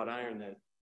other wrought iron that,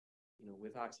 you know,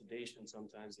 with oxidation,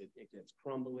 sometimes it gets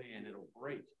crumbly and it'll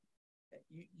break.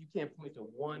 You can't point to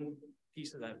one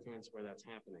piece of that fence where that's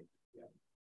happening. Yeah.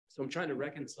 So I'm trying to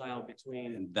reconcile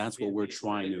between. And that's what we're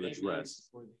trying to address,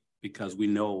 because we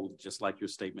know, just like your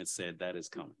statement said, that is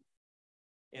coming.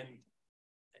 And,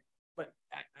 but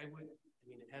I mean,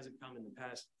 it hasn't come in the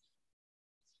past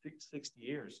 60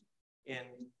 years. And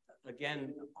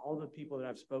again, all the people that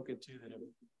I've spoken to that have,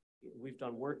 we've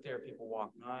done work there, people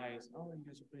walk by, oh, you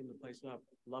guys are putting the place up,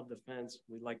 love the fence,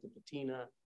 we like the patina.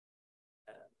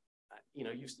 You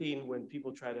know, you've seen when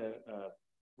people try to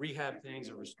rehab things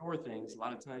or restore things, a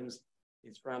lot of times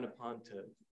it's frowned upon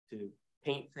to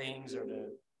paint things or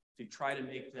to try to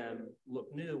make them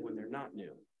look new when they're not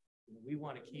new. We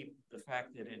want to keep the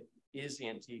fact that it is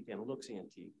antique and looks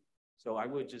antique. So I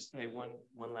would just say one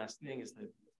last thing is that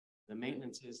the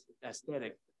maintenance is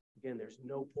aesthetic. Again, there's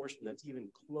no portion that's even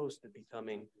close to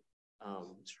becoming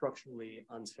structurally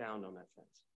unsound on that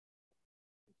fence.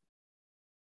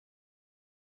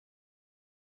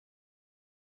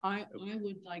 I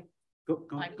would like go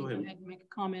ahead and make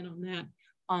a comment on that.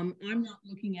 I'm not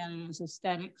looking at it as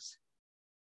aesthetics.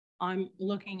 I'm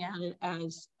looking at it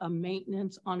as a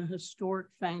maintenance on a historic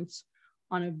fence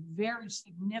on a very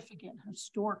significant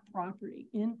historic property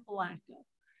in Palatka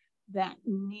that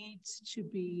needs to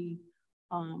be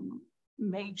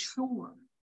made sure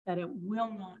that it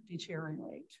will not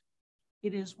deteriorate.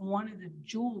 It is one of the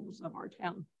jewels of our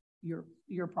town,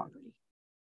 your property.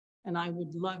 And I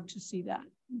would love to see that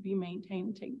be maintained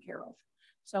and taken care of.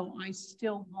 So I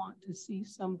still want to see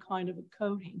some kind of a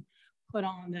coating put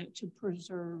on that to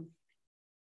preserve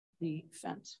the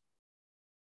fence.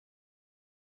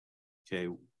 Okay,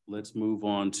 let's move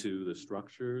on to the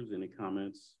structures. Any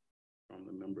comments from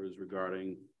the members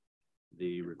regarding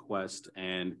the request?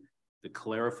 And to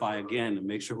clarify again, to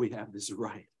make sure we have this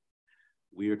right,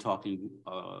 we are talking,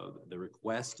 the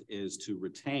request is to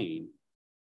retain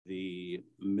the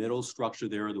middle structure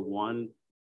there, the one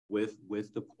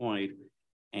with the point,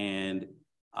 and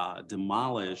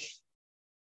demolish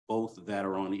both that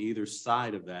are on either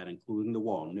side of that, including the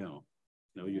wall. No,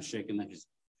 you're shaking that.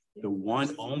 The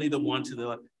one, only the one to the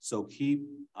left. So keep,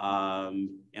 and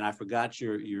I forgot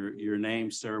your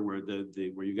name, sir, where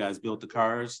where you guys built the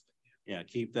cars. Yeah,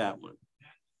 keep that one.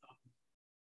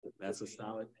 That's a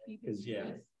solid, because yeah.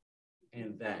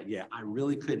 And that, yeah, I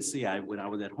really couldn't see. When I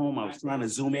was at home, I was trying to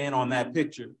zoom in on that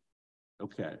picture.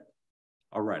 Okay,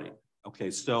 all righty.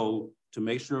 Okay, so to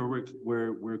make sure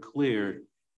we're clear,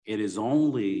 it is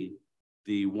only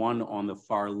the one on the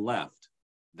far left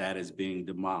that is being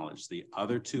demolished. The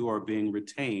other two are being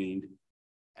retained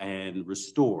and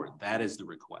restored. That is the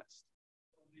request.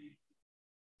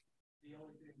 The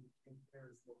only thing there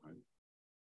is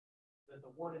that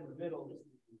the one in the middle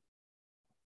is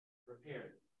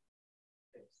repaired.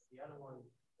 The other one,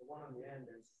 the one on the end,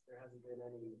 there hasn't been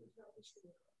any.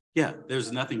 Yeah,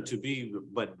 there's nothing to be,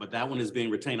 but that one is being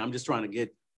retained. I'm just trying to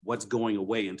get what's going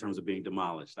away in terms of being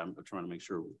demolished. I'm trying to make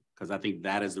sure, because I think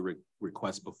that is the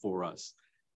request before us.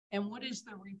 And what is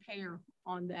the repair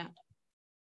on that?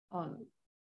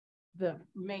 The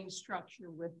main structure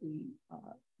with the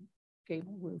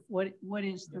gable roof. What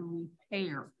is the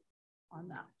repair on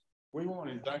that? We won't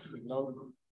exactly know,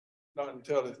 not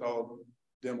until it's all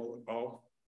demoed off,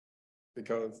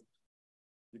 because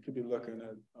you could be looking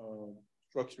at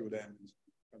structural damage.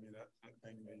 I mean, that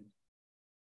thing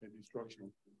may be structural.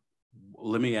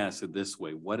 Let me ask it this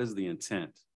way. What is the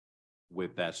intent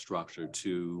with that structure?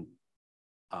 To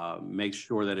make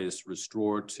sure that it's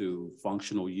restored to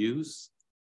functional use?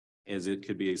 As it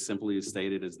could be as simply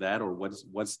stated as that, or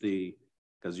what's the,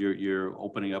 because you're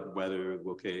opening up whether,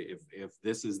 okay, if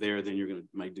this is there, then you're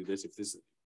might do this. If this,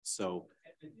 so.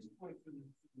 At this point, for the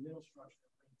middle structure,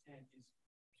 the intent is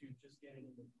to just get it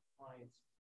into compliance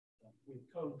with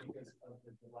code because of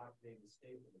the dilapidated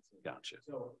state that it's in. Gotcha.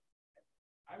 So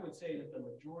I would say that the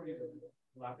majority of the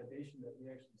dilapidation that we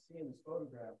actually see in this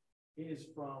photograph is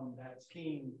from that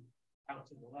seam out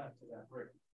to the left to that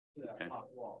brick, to that top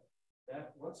wall.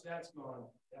 That once that's gone,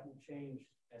 that will change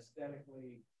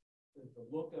aesthetically the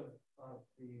look of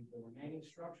the remaining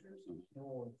structures, and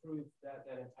will improve that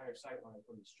entire sightline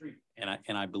from the street.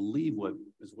 And I believe what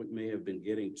may have been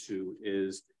getting to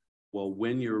is, well,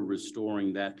 when you're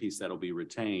restoring that piece that'll be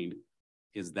retained,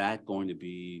 is that going to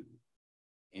be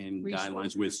in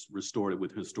guidelines with restored it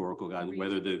with historical guidelines,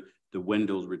 whether the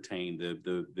windows retain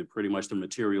the pretty much the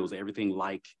materials, everything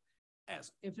like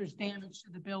as. If there's damage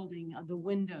to the building, the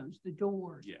windows, the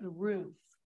doors, the roof.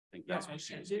 I think that's what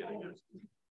she's getting at.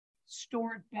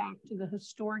 Stored back to the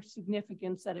historic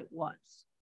significance that it was.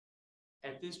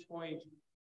 At this point,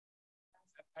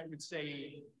 I would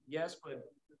say yes, but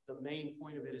the main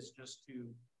point of it is just to,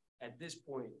 at this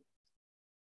point,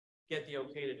 get the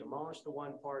okay to demolish the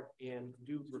one part and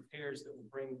do repairs that will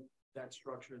bring that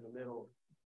structure in the middle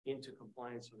into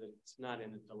compliance so that it's not in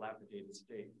a dilapidated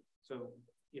state. So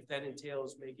if that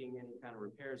entails making any kind of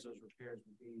repairs, those repairs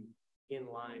would be in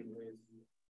line with.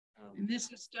 And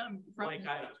this is done from, like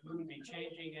I wouldn't be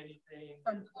changing anything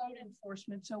from code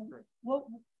enforcement. So what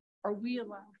are we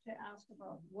allowed to ask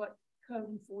about? What code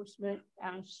enforcement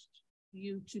asked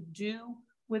you to do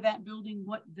with that building?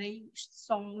 What they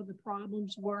saw the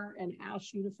problems were and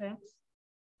asked you to fix?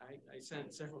 I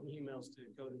sent several emails to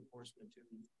code enforcement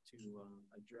to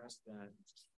address that,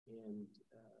 and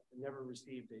never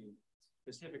received a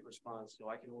specific response. So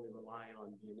I can only rely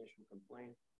on the initial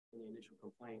complaint. And the initial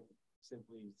complaint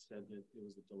simply said that it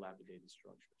was a dilapidated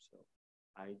structure. So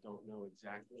I don't know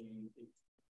exactly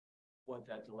what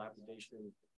that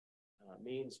dilapidation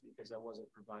means, because I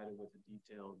wasn't provided with a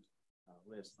detailed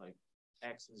list like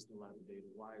X is dilapidated,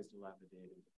 Y is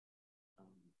dilapidated.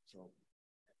 So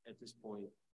at this point,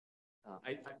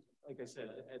 like I said,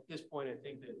 at this point, I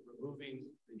think that removing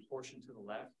the portion to the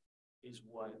left is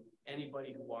what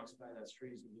anybody who walks by that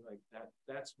street is gonna be like,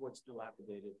 that's what's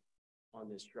dilapidated on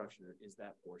this structure, is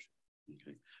that portion.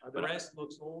 Okay. The rest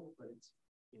looks old, but it's,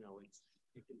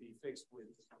 it can be fixed with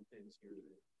some things here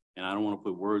today. And I don't want to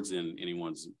put words in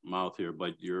anyone's mouth here,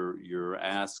 but your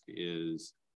ask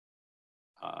is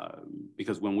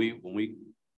because when we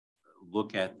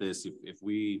look at this, if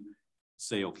we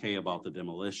say okay about the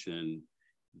demolition,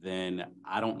 then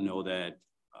I don't know that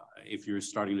if you're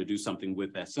starting to do something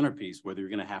with that centerpiece, whether you're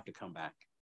going to have to come back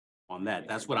on that.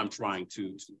 That's what I'm trying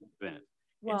to prevent.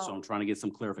 Well, and so I'm trying to get some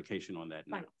clarification on that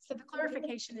now. Right. So the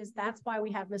clarification is that's why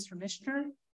we have Mr.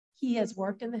 Mishner. He has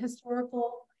worked in the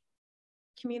historical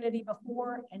community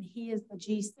before, and he is the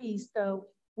GC. So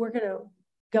we're going to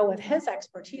go with his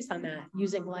expertise on that,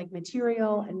 using like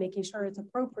material and making sure it's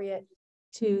appropriate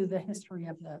to the history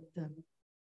of the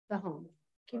home.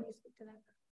 Can you speak to that?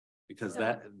 Because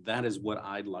that is what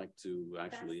I'd like to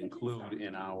actually include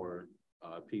in our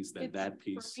piece. That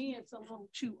piece. For me, it's a little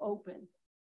too open,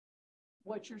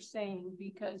 what you're saying,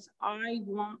 because I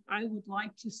would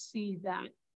like to see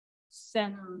that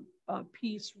center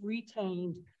piece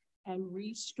retained and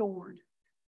restored.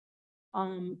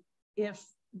 If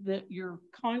your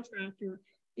contractor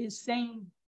is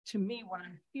saying to me, what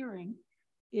I'm hearing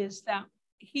is that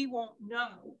he won't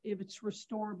know if it's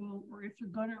restorable or if you're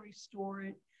going to restore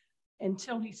it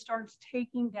until he starts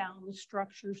taking down the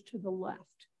structures to the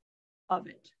left of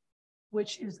it,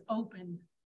 which is open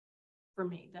for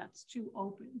me. That's too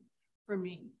open for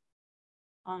me.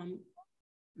 I want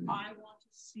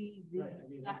to see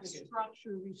that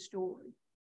structure restored.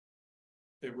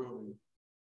 It will be.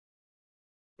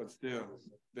 But still,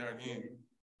 there again,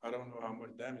 I don't know how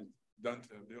much damage done to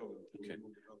the building. Okay.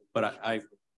 But I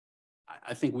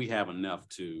think we have enough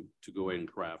to go ahead and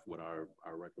craft what our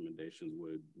recommendations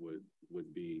would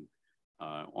be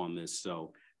on this.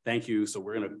 So thank you. So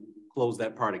we're going to close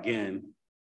that part again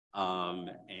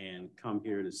and come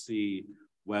here to see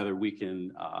whether we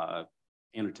can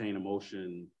entertain a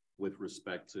motion with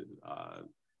respect to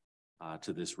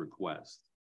this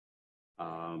request.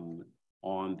 On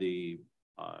the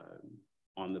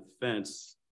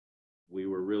fence, we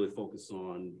were really focusing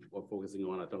on,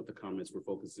 I thought the comments were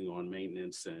focusing on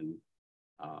maintenance and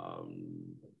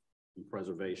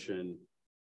preservation.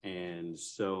 And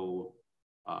so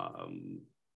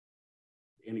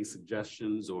any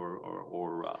suggestions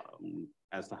or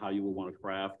as to how you would want to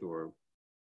craft or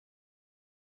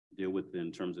deal with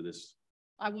in terms of this?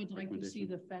 I would like to see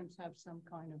the fence have some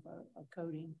kind of a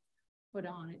coating put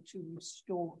on it to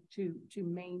restore, to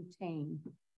maintain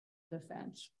the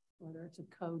fence, whether it's a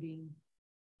coating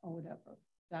or whatever.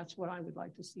 That's what I would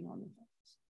like to see on the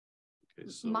fence. Okay,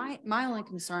 so my only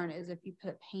concern is if you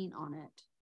put paint on it,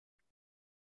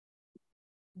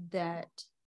 that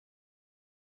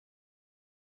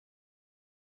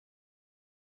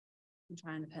I'm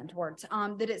trying to put into words,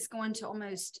 that it's going to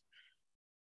almost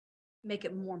make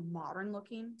it more modern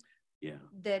looking. Yeah.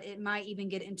 That it might even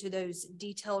get into those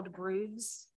detailed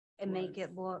grooves and make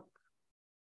it look.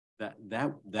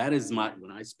 That is my,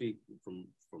 when I speak from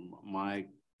my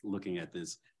looking at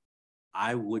this,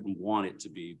 I wouldn't want it to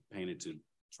be painted to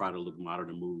try to look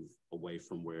modern and move away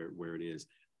from where it is.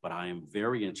 but I am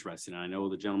very interested. And I know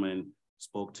the gentleman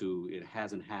spoke to, it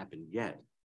hasn't happened yet,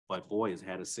 but boy, has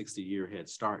had a 60-year head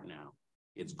start now.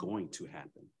 It's going to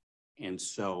happen. And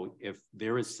so if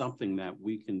there is something that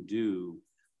we can do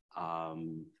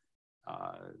to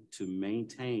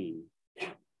maintain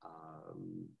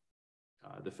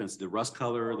the fence, the rust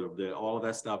color, all of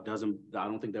that stuff I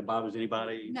don't think that bothers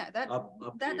anybody. No,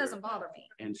 that doesn't bother me.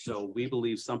 And so we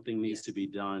believe something needs to be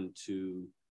done to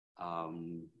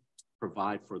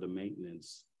provide for the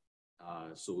maintenance,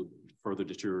 so further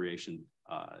deterioration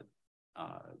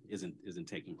isn't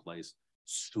taking place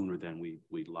sooner than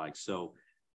we'd like. So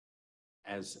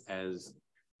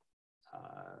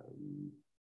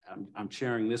I'm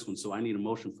chairing this one, so I need a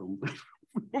motion from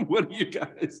one of you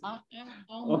guys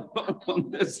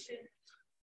on this.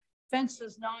 Fence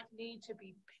does not need to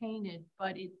be painted,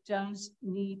 but it does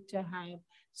need to have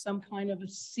some kind of a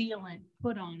sealant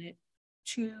put on it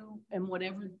and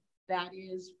whatever that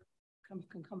is, can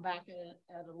come back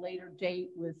at a later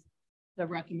date with the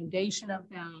recommendation of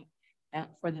that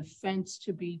for the fence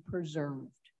to be preserved.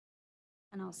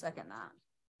 And I'll second that.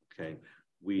 Okay,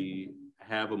 we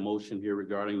have a motion here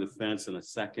regarding the fence and a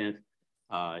second.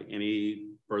 Any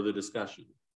further discussion?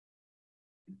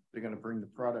 They're going to bring the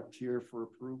product here for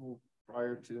approval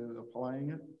prior to applying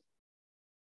it?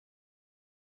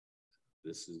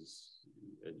 This is,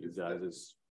 you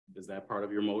guys, is that part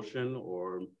of your motion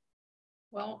or?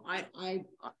 Well, I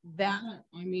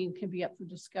mean, can be up for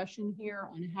discussion here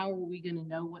on how are we going to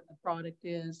know what the product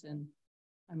is? And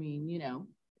I mean, you know,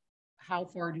 how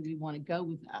far do we want to go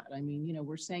with that? I mean, you know,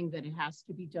 we're saying that it has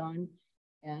to be done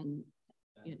and,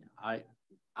 you know.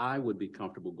 I would be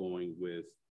comfortable going with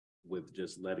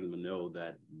just letting them know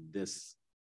that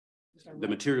the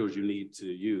materials you need to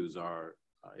use are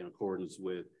in accordance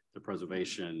with the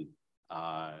preservation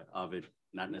of it,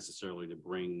 not necessarily to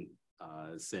bring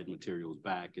said materials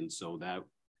back. And so that,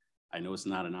 I know it's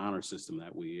not an honor system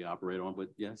that we operate on, but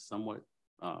yes, somewhat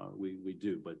we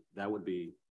do, but that would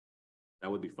be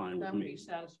fine with me. That would be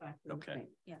satisfactory. Okay.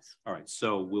 Yes. All right.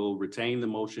 So we'll retain the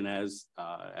motion as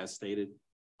stated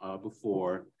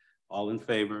before. All in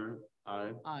favor?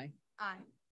 Aye. Aye. Aye.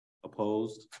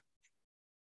 Opposed?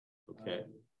 Okay.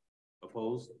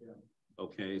 Opposed?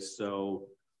 Okay. So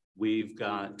we've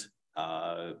got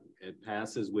it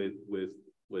passes with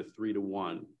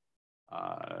 3-1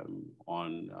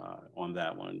 on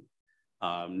that one.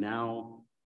 Now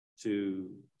to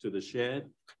the shed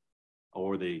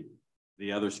or the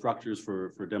other structures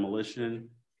for demolition.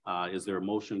 Is there a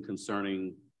motion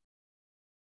concerning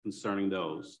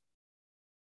those?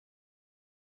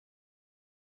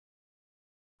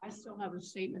 I still have a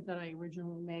statement that I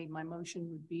originally made. My motion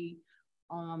would be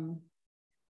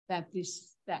that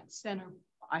center,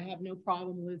 I have no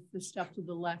problem with the stuff to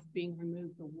the left being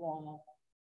removed, the wall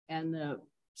and the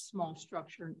small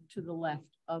structure to the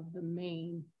left of the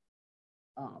main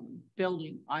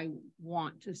building. I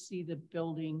want to see the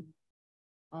building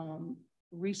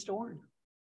restored.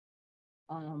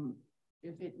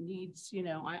 If it needs, you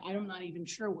know, I'm not even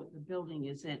sure what the building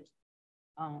is.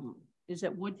 Is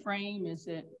it wood frame? Is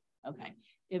it, okay.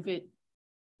 If it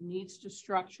needs to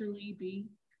structurally be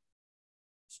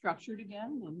structured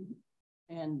again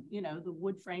and you know, the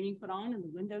wood framing put on and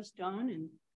the windows done and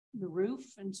the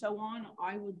roof and so on,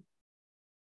 I would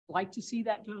like to see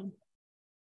that done.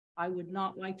 I would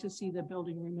not like to see the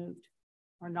building removed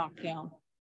or knocked down.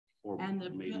 And the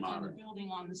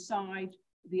building on the side,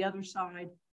 the other side,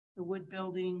 the wood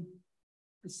building,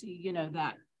 to see, you know,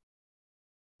 that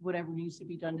whatever needs to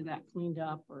be done to that cleaned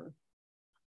up or,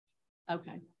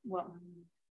 okay, well,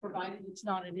 provided it's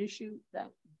not an issue,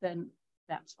 then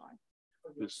that's fine.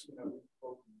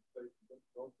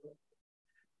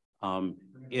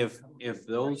 If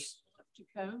those to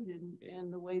code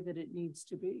and the way that it needs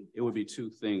to be, it would be two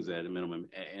things at a minimum,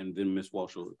 and then Ms.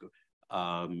 Walsh will go.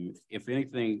 If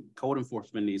anything, code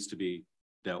enforcement needs to be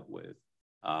dealt with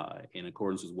in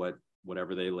accordance with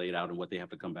whatever they laid out and what they have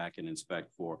to come back and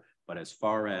inspect for. But as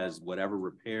far as whatever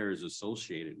repairs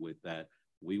associated with that,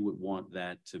 we would want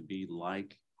that to be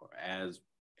like or as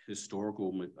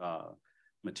historical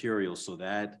materials. So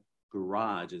that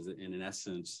garage is in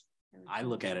essence, I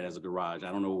look at it as a garage.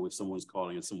 I don't know if someone's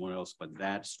calling it someone else, but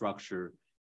that structure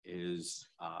is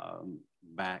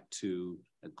back to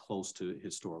close to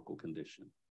historical condition.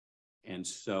 And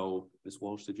so, Ms.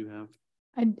 Walsh, did you have?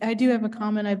 I do have a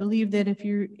comment. I believe that if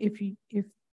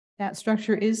that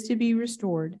structure is to be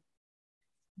restored,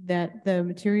 that the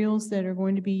materials that are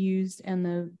going to be used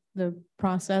and the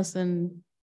process and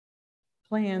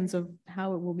plans of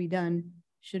how it will be done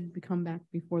should come back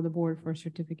before the board for a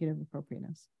certificate of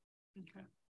appropriateness. Okay.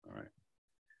 All right.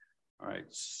 All right,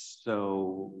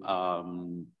 so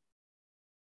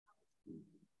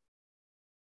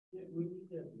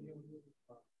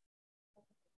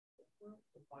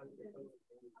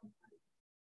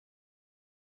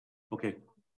okay.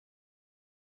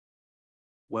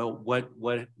 Well,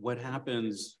 what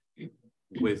happens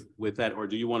with that, or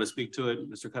do you want to speak to it,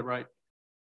 Mr. Cutright?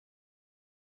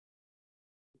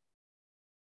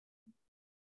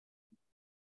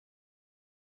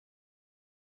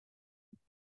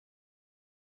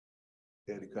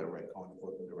 Eddie Cutright, County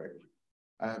Enforcement Director.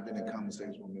 I have been in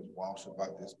conversation with Ms. Walsh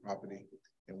about this property,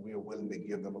 and we are willing to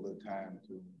give them a little time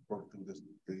to work through this,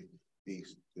 the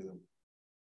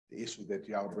issues that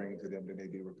y'all bring to them that they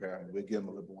do repair. And we'll give them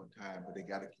a little more time, but they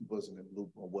got to keep us in the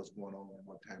loop on what's going on and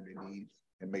what time they need,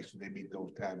 and make sure they meet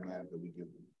those timelines that we give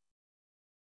them.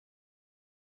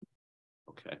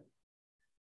 Okay.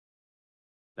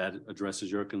 That addresses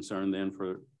your concern then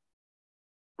for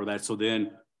that. So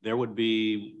then there would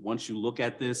be, once you look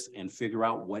at this and figure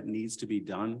out what needs to be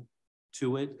done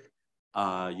to it,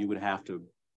 you would have to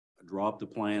draw up the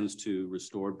plans to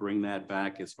restore, bring that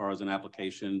back as far as an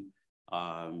application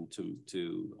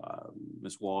to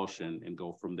Ms. Walsh and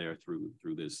go from there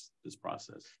through this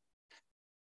process.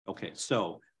 Okay,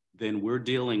 so then we're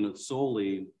dealing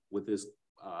solely with this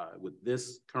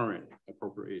current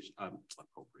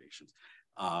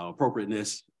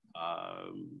appropriateness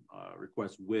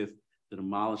request with the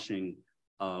demolishing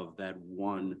of that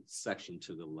one section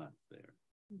to the left there.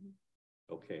 Mm-hmm.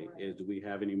 Okay, do we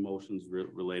have any motions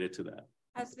related to that?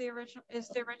 As the original,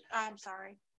 I'm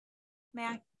sorry. May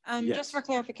I, yes. Just for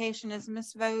clarification, is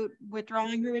Ms. Vogt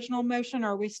withdrawing her original motion, or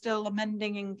are we still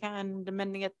amending and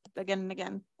amending it again and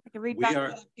again? I can read back.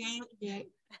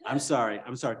 I'm sorry.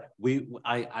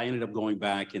 I ended up going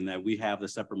back in that we have the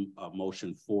separate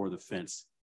motion for the fence,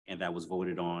 and that was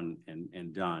voted on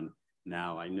and done.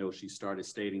 Now, I know she started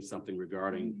stating something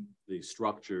regarding the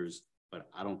structures, but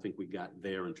I don't think we got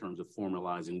there in terms of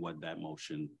formalizing what that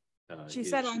motion she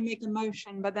said I'll make a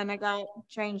motion, but then it got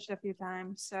changed a few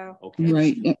times. So okay.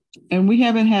 Right. And we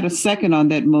haven't had a second on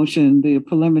that motion, the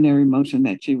preliminary motion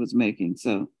that she was making.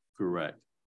 So correct.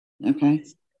 Okay.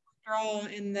 Draw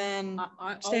and then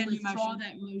I'll withdraw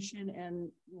that motion and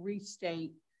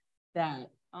restate that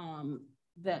I'm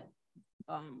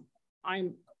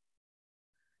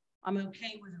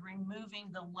okay with removing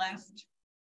the left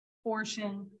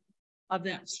portion of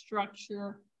that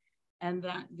structure, and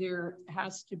that there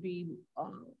has to be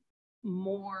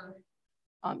more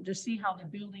to see how the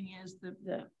building is,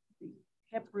 the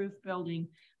hip roof building,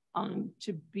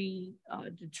 to be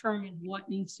determined what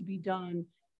needs to be done,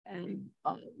 and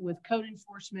with code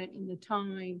enforcement in the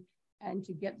time, and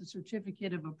to get the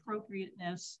certificate of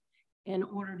appropriateness in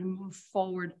order to move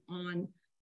forward on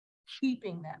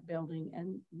keeping that building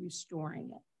and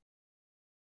restoring it.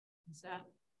 Is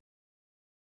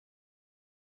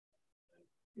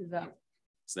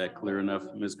that clear enough,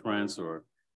 Ms. Krantz, or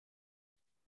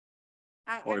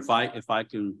if I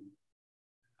can,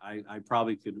 I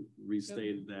probably could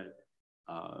restate that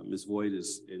Ms. Voigt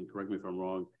is, and correct me if I'm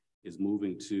wrong, is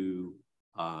moving to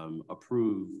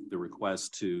approve the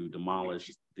request to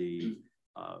demolish the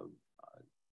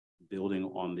building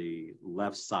on the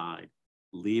left side,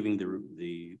 leaving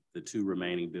the two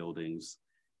remaining buildings.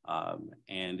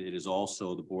 And it is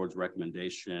also the board's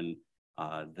recommendation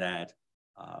that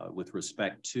with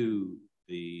respect to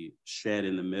the shed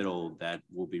in the middle that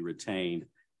will be retained,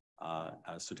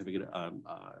 a certificate,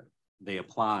 they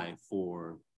apply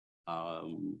for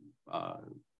the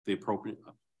appropriate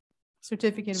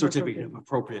certificate of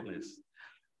appropriateness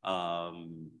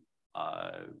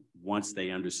once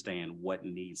they understand what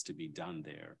needs to be done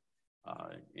there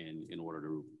in order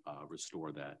to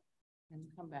restore that. And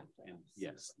come back to us.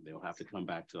 Yes, they'll have to come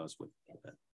back to us with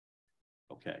that.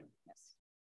 Okay. Yes.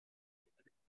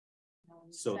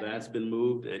 So that's been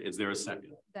moved. Is there a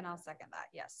second? Then I'll second that.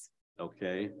 Yes.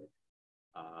 Okay.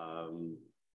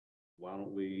 Why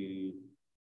don't we?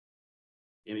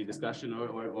 Any discussion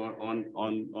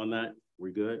on that?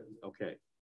 We're good. Okay.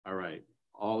 All right.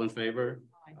 All in favor?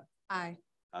 Aye.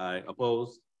 Aye.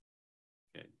 Opposed?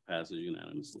 Okay. Passes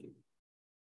unanimously.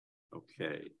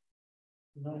 Okay.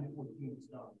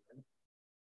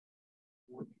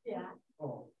 Yeah.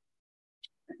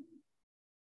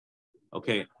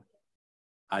 Okay.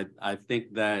 I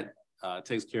think that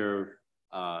takes care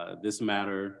of this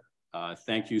matter.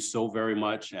 Thank you so very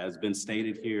much. As been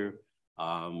stated here,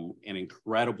 an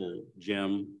incredible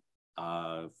gem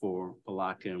for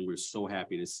Palatka, and we're so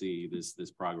happy to see this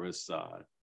progress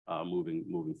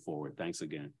moving forward. Thanks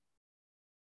again.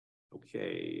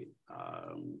 Okay,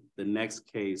 the next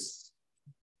case,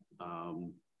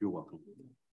 you're welcome.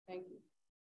 Thank you.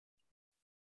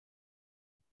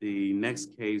 The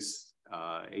next case,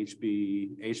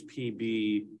 HPB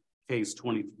case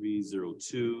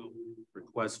 2302,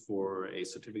 request for a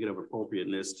certificate of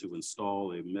appropriateness to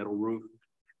install a metal roof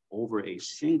over a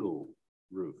shingle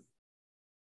roof.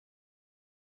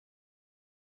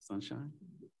 Sunshine?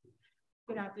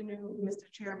 Good afternoon,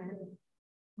 Mr. Chairman.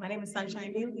 My name is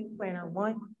Sunshine Neely, Planner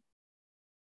 1.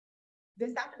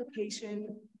 This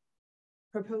application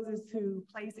proposes to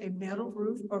place a metal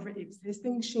roof over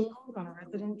existing shingles on a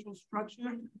residential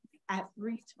structure at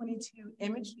 322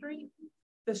 Image Street.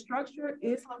 The structure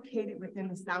is located within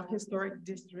the South Historic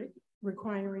District,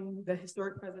 requiring the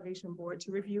Historic Preservation Board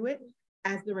to review it,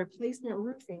 as the replacement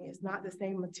roofing is not the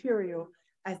same material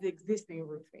as the existing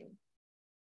roofing.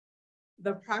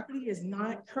 The property is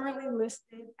not currently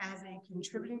listed as a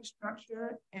contributing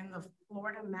structure in the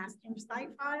Florida Master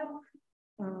Site file.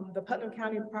 The Putnam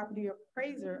County Property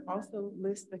Appraiser also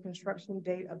lists the construction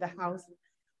date of the house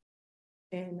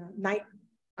in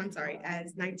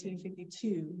as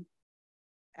 1952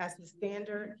 as the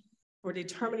standard for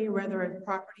determining whether a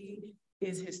property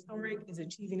is historic, is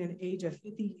achieving an age of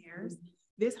 50 years.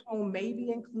 This home may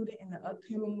be included in the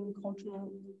upcoming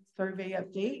cultural survey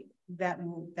update that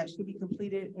should be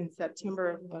completed in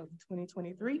September of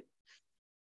 2023.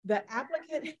 The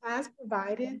applicant has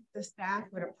provided the staff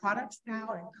with a product style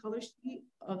and color sheet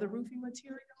of the roofing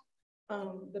material.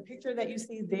 The picture that you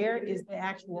see there is the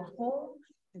actual home.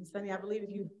 And Sunny, I believe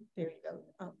there you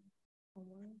go.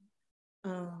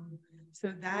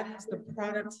 So that is the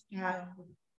product style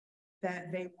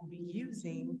that they will be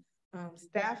using.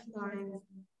 Staff finds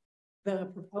the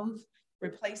proposed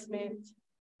replacement,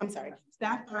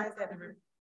 staff finds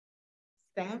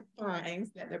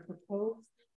that the proposed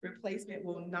replacement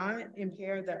will not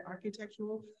impair the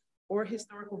architectural or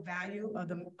historical value of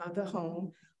the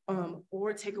home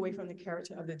or take away from the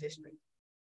character of the district.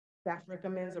 Staff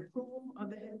recommends approval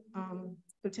of the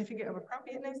certificate of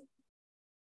appropriateness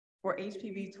for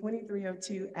HPB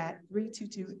 2302 at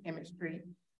 322 Emmett Street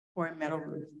for a metal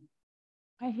roof.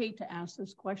 I hate to ask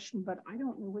this question, but I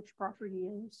don't know which property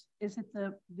is. Is it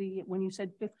the when you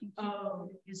said 52?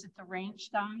 Is it the ranch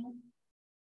style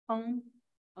home?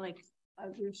 Like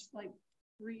there's like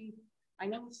 3. I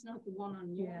know it's not the one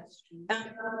on Street.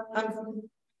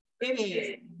 It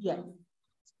is. Yes.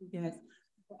 Yes.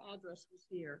 The address was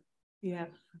here. Yeah.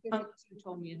 You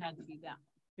told me it had to be that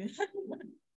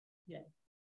one. Yeah.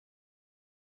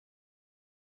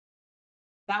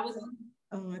 That was,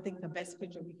 I think, the best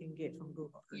picture we can get from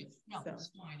Google. Yes. No, so. That's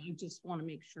fine. I just want to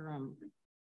make sure I'm,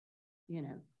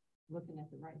 looking at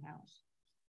the right house.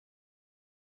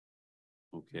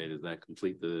 Okay, does that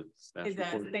complete the staff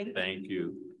report? Thank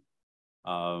you.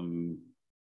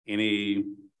 Any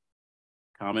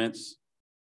comments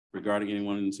regarding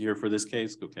anyone who's here for this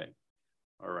case? Okay.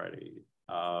 All righty.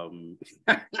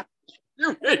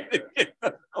 You're ready to get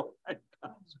it. Oh my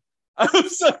gosh. I'm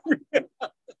sorry.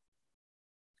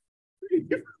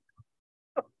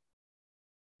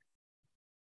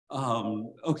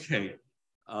 Okay.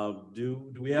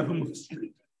 Do we have a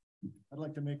motion? I'd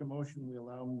like to make a motion. We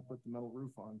allow them to put the metal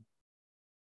roof on.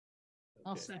 Okay.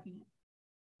 I'll second it.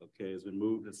 Okay, it's been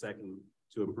moved and second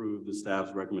to approve the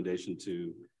staff's recommendation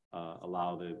to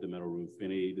allow the metal roof.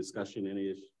 Any discussion, any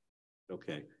issue?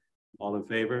 Okay, all in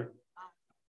favor?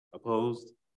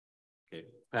 Opposed? Okay,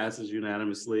 passes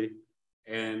unanimously.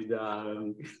 And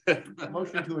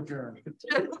motion to adjourn.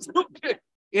 Okay.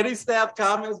 Any staff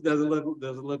comments? Doesn't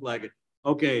look like it.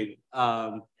 Okay.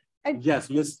 Yes,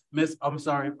 Miss. I'm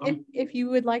sorry. If you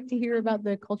would like to hear about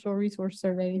the cultural resource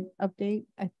survey update,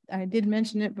 I did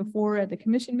mention it before at the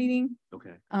commission meeting.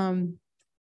 Okay.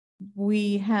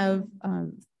 We have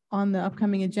on the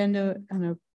upcoming agenda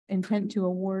an intent to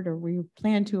award, or we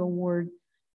plan to award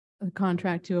a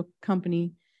contract to a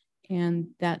company, and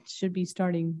that should be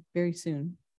starting very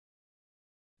soon.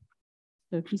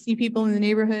 So if you see people in the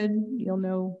neighborhood, you'll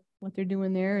know what they're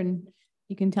doing there, and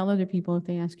you can tell other people if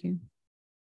they ask you.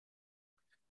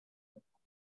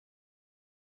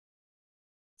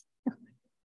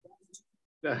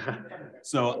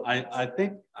 So I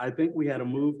think we had a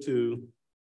move to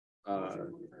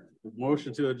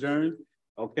motion to adjourn.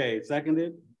 Okay,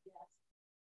 seconded.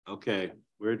 Okay,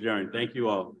 we're adjourned. Thank you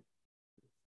all.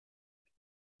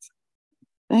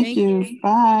 Thank you.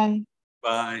 Bye.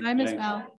 Bye. Bye, Ms. Val.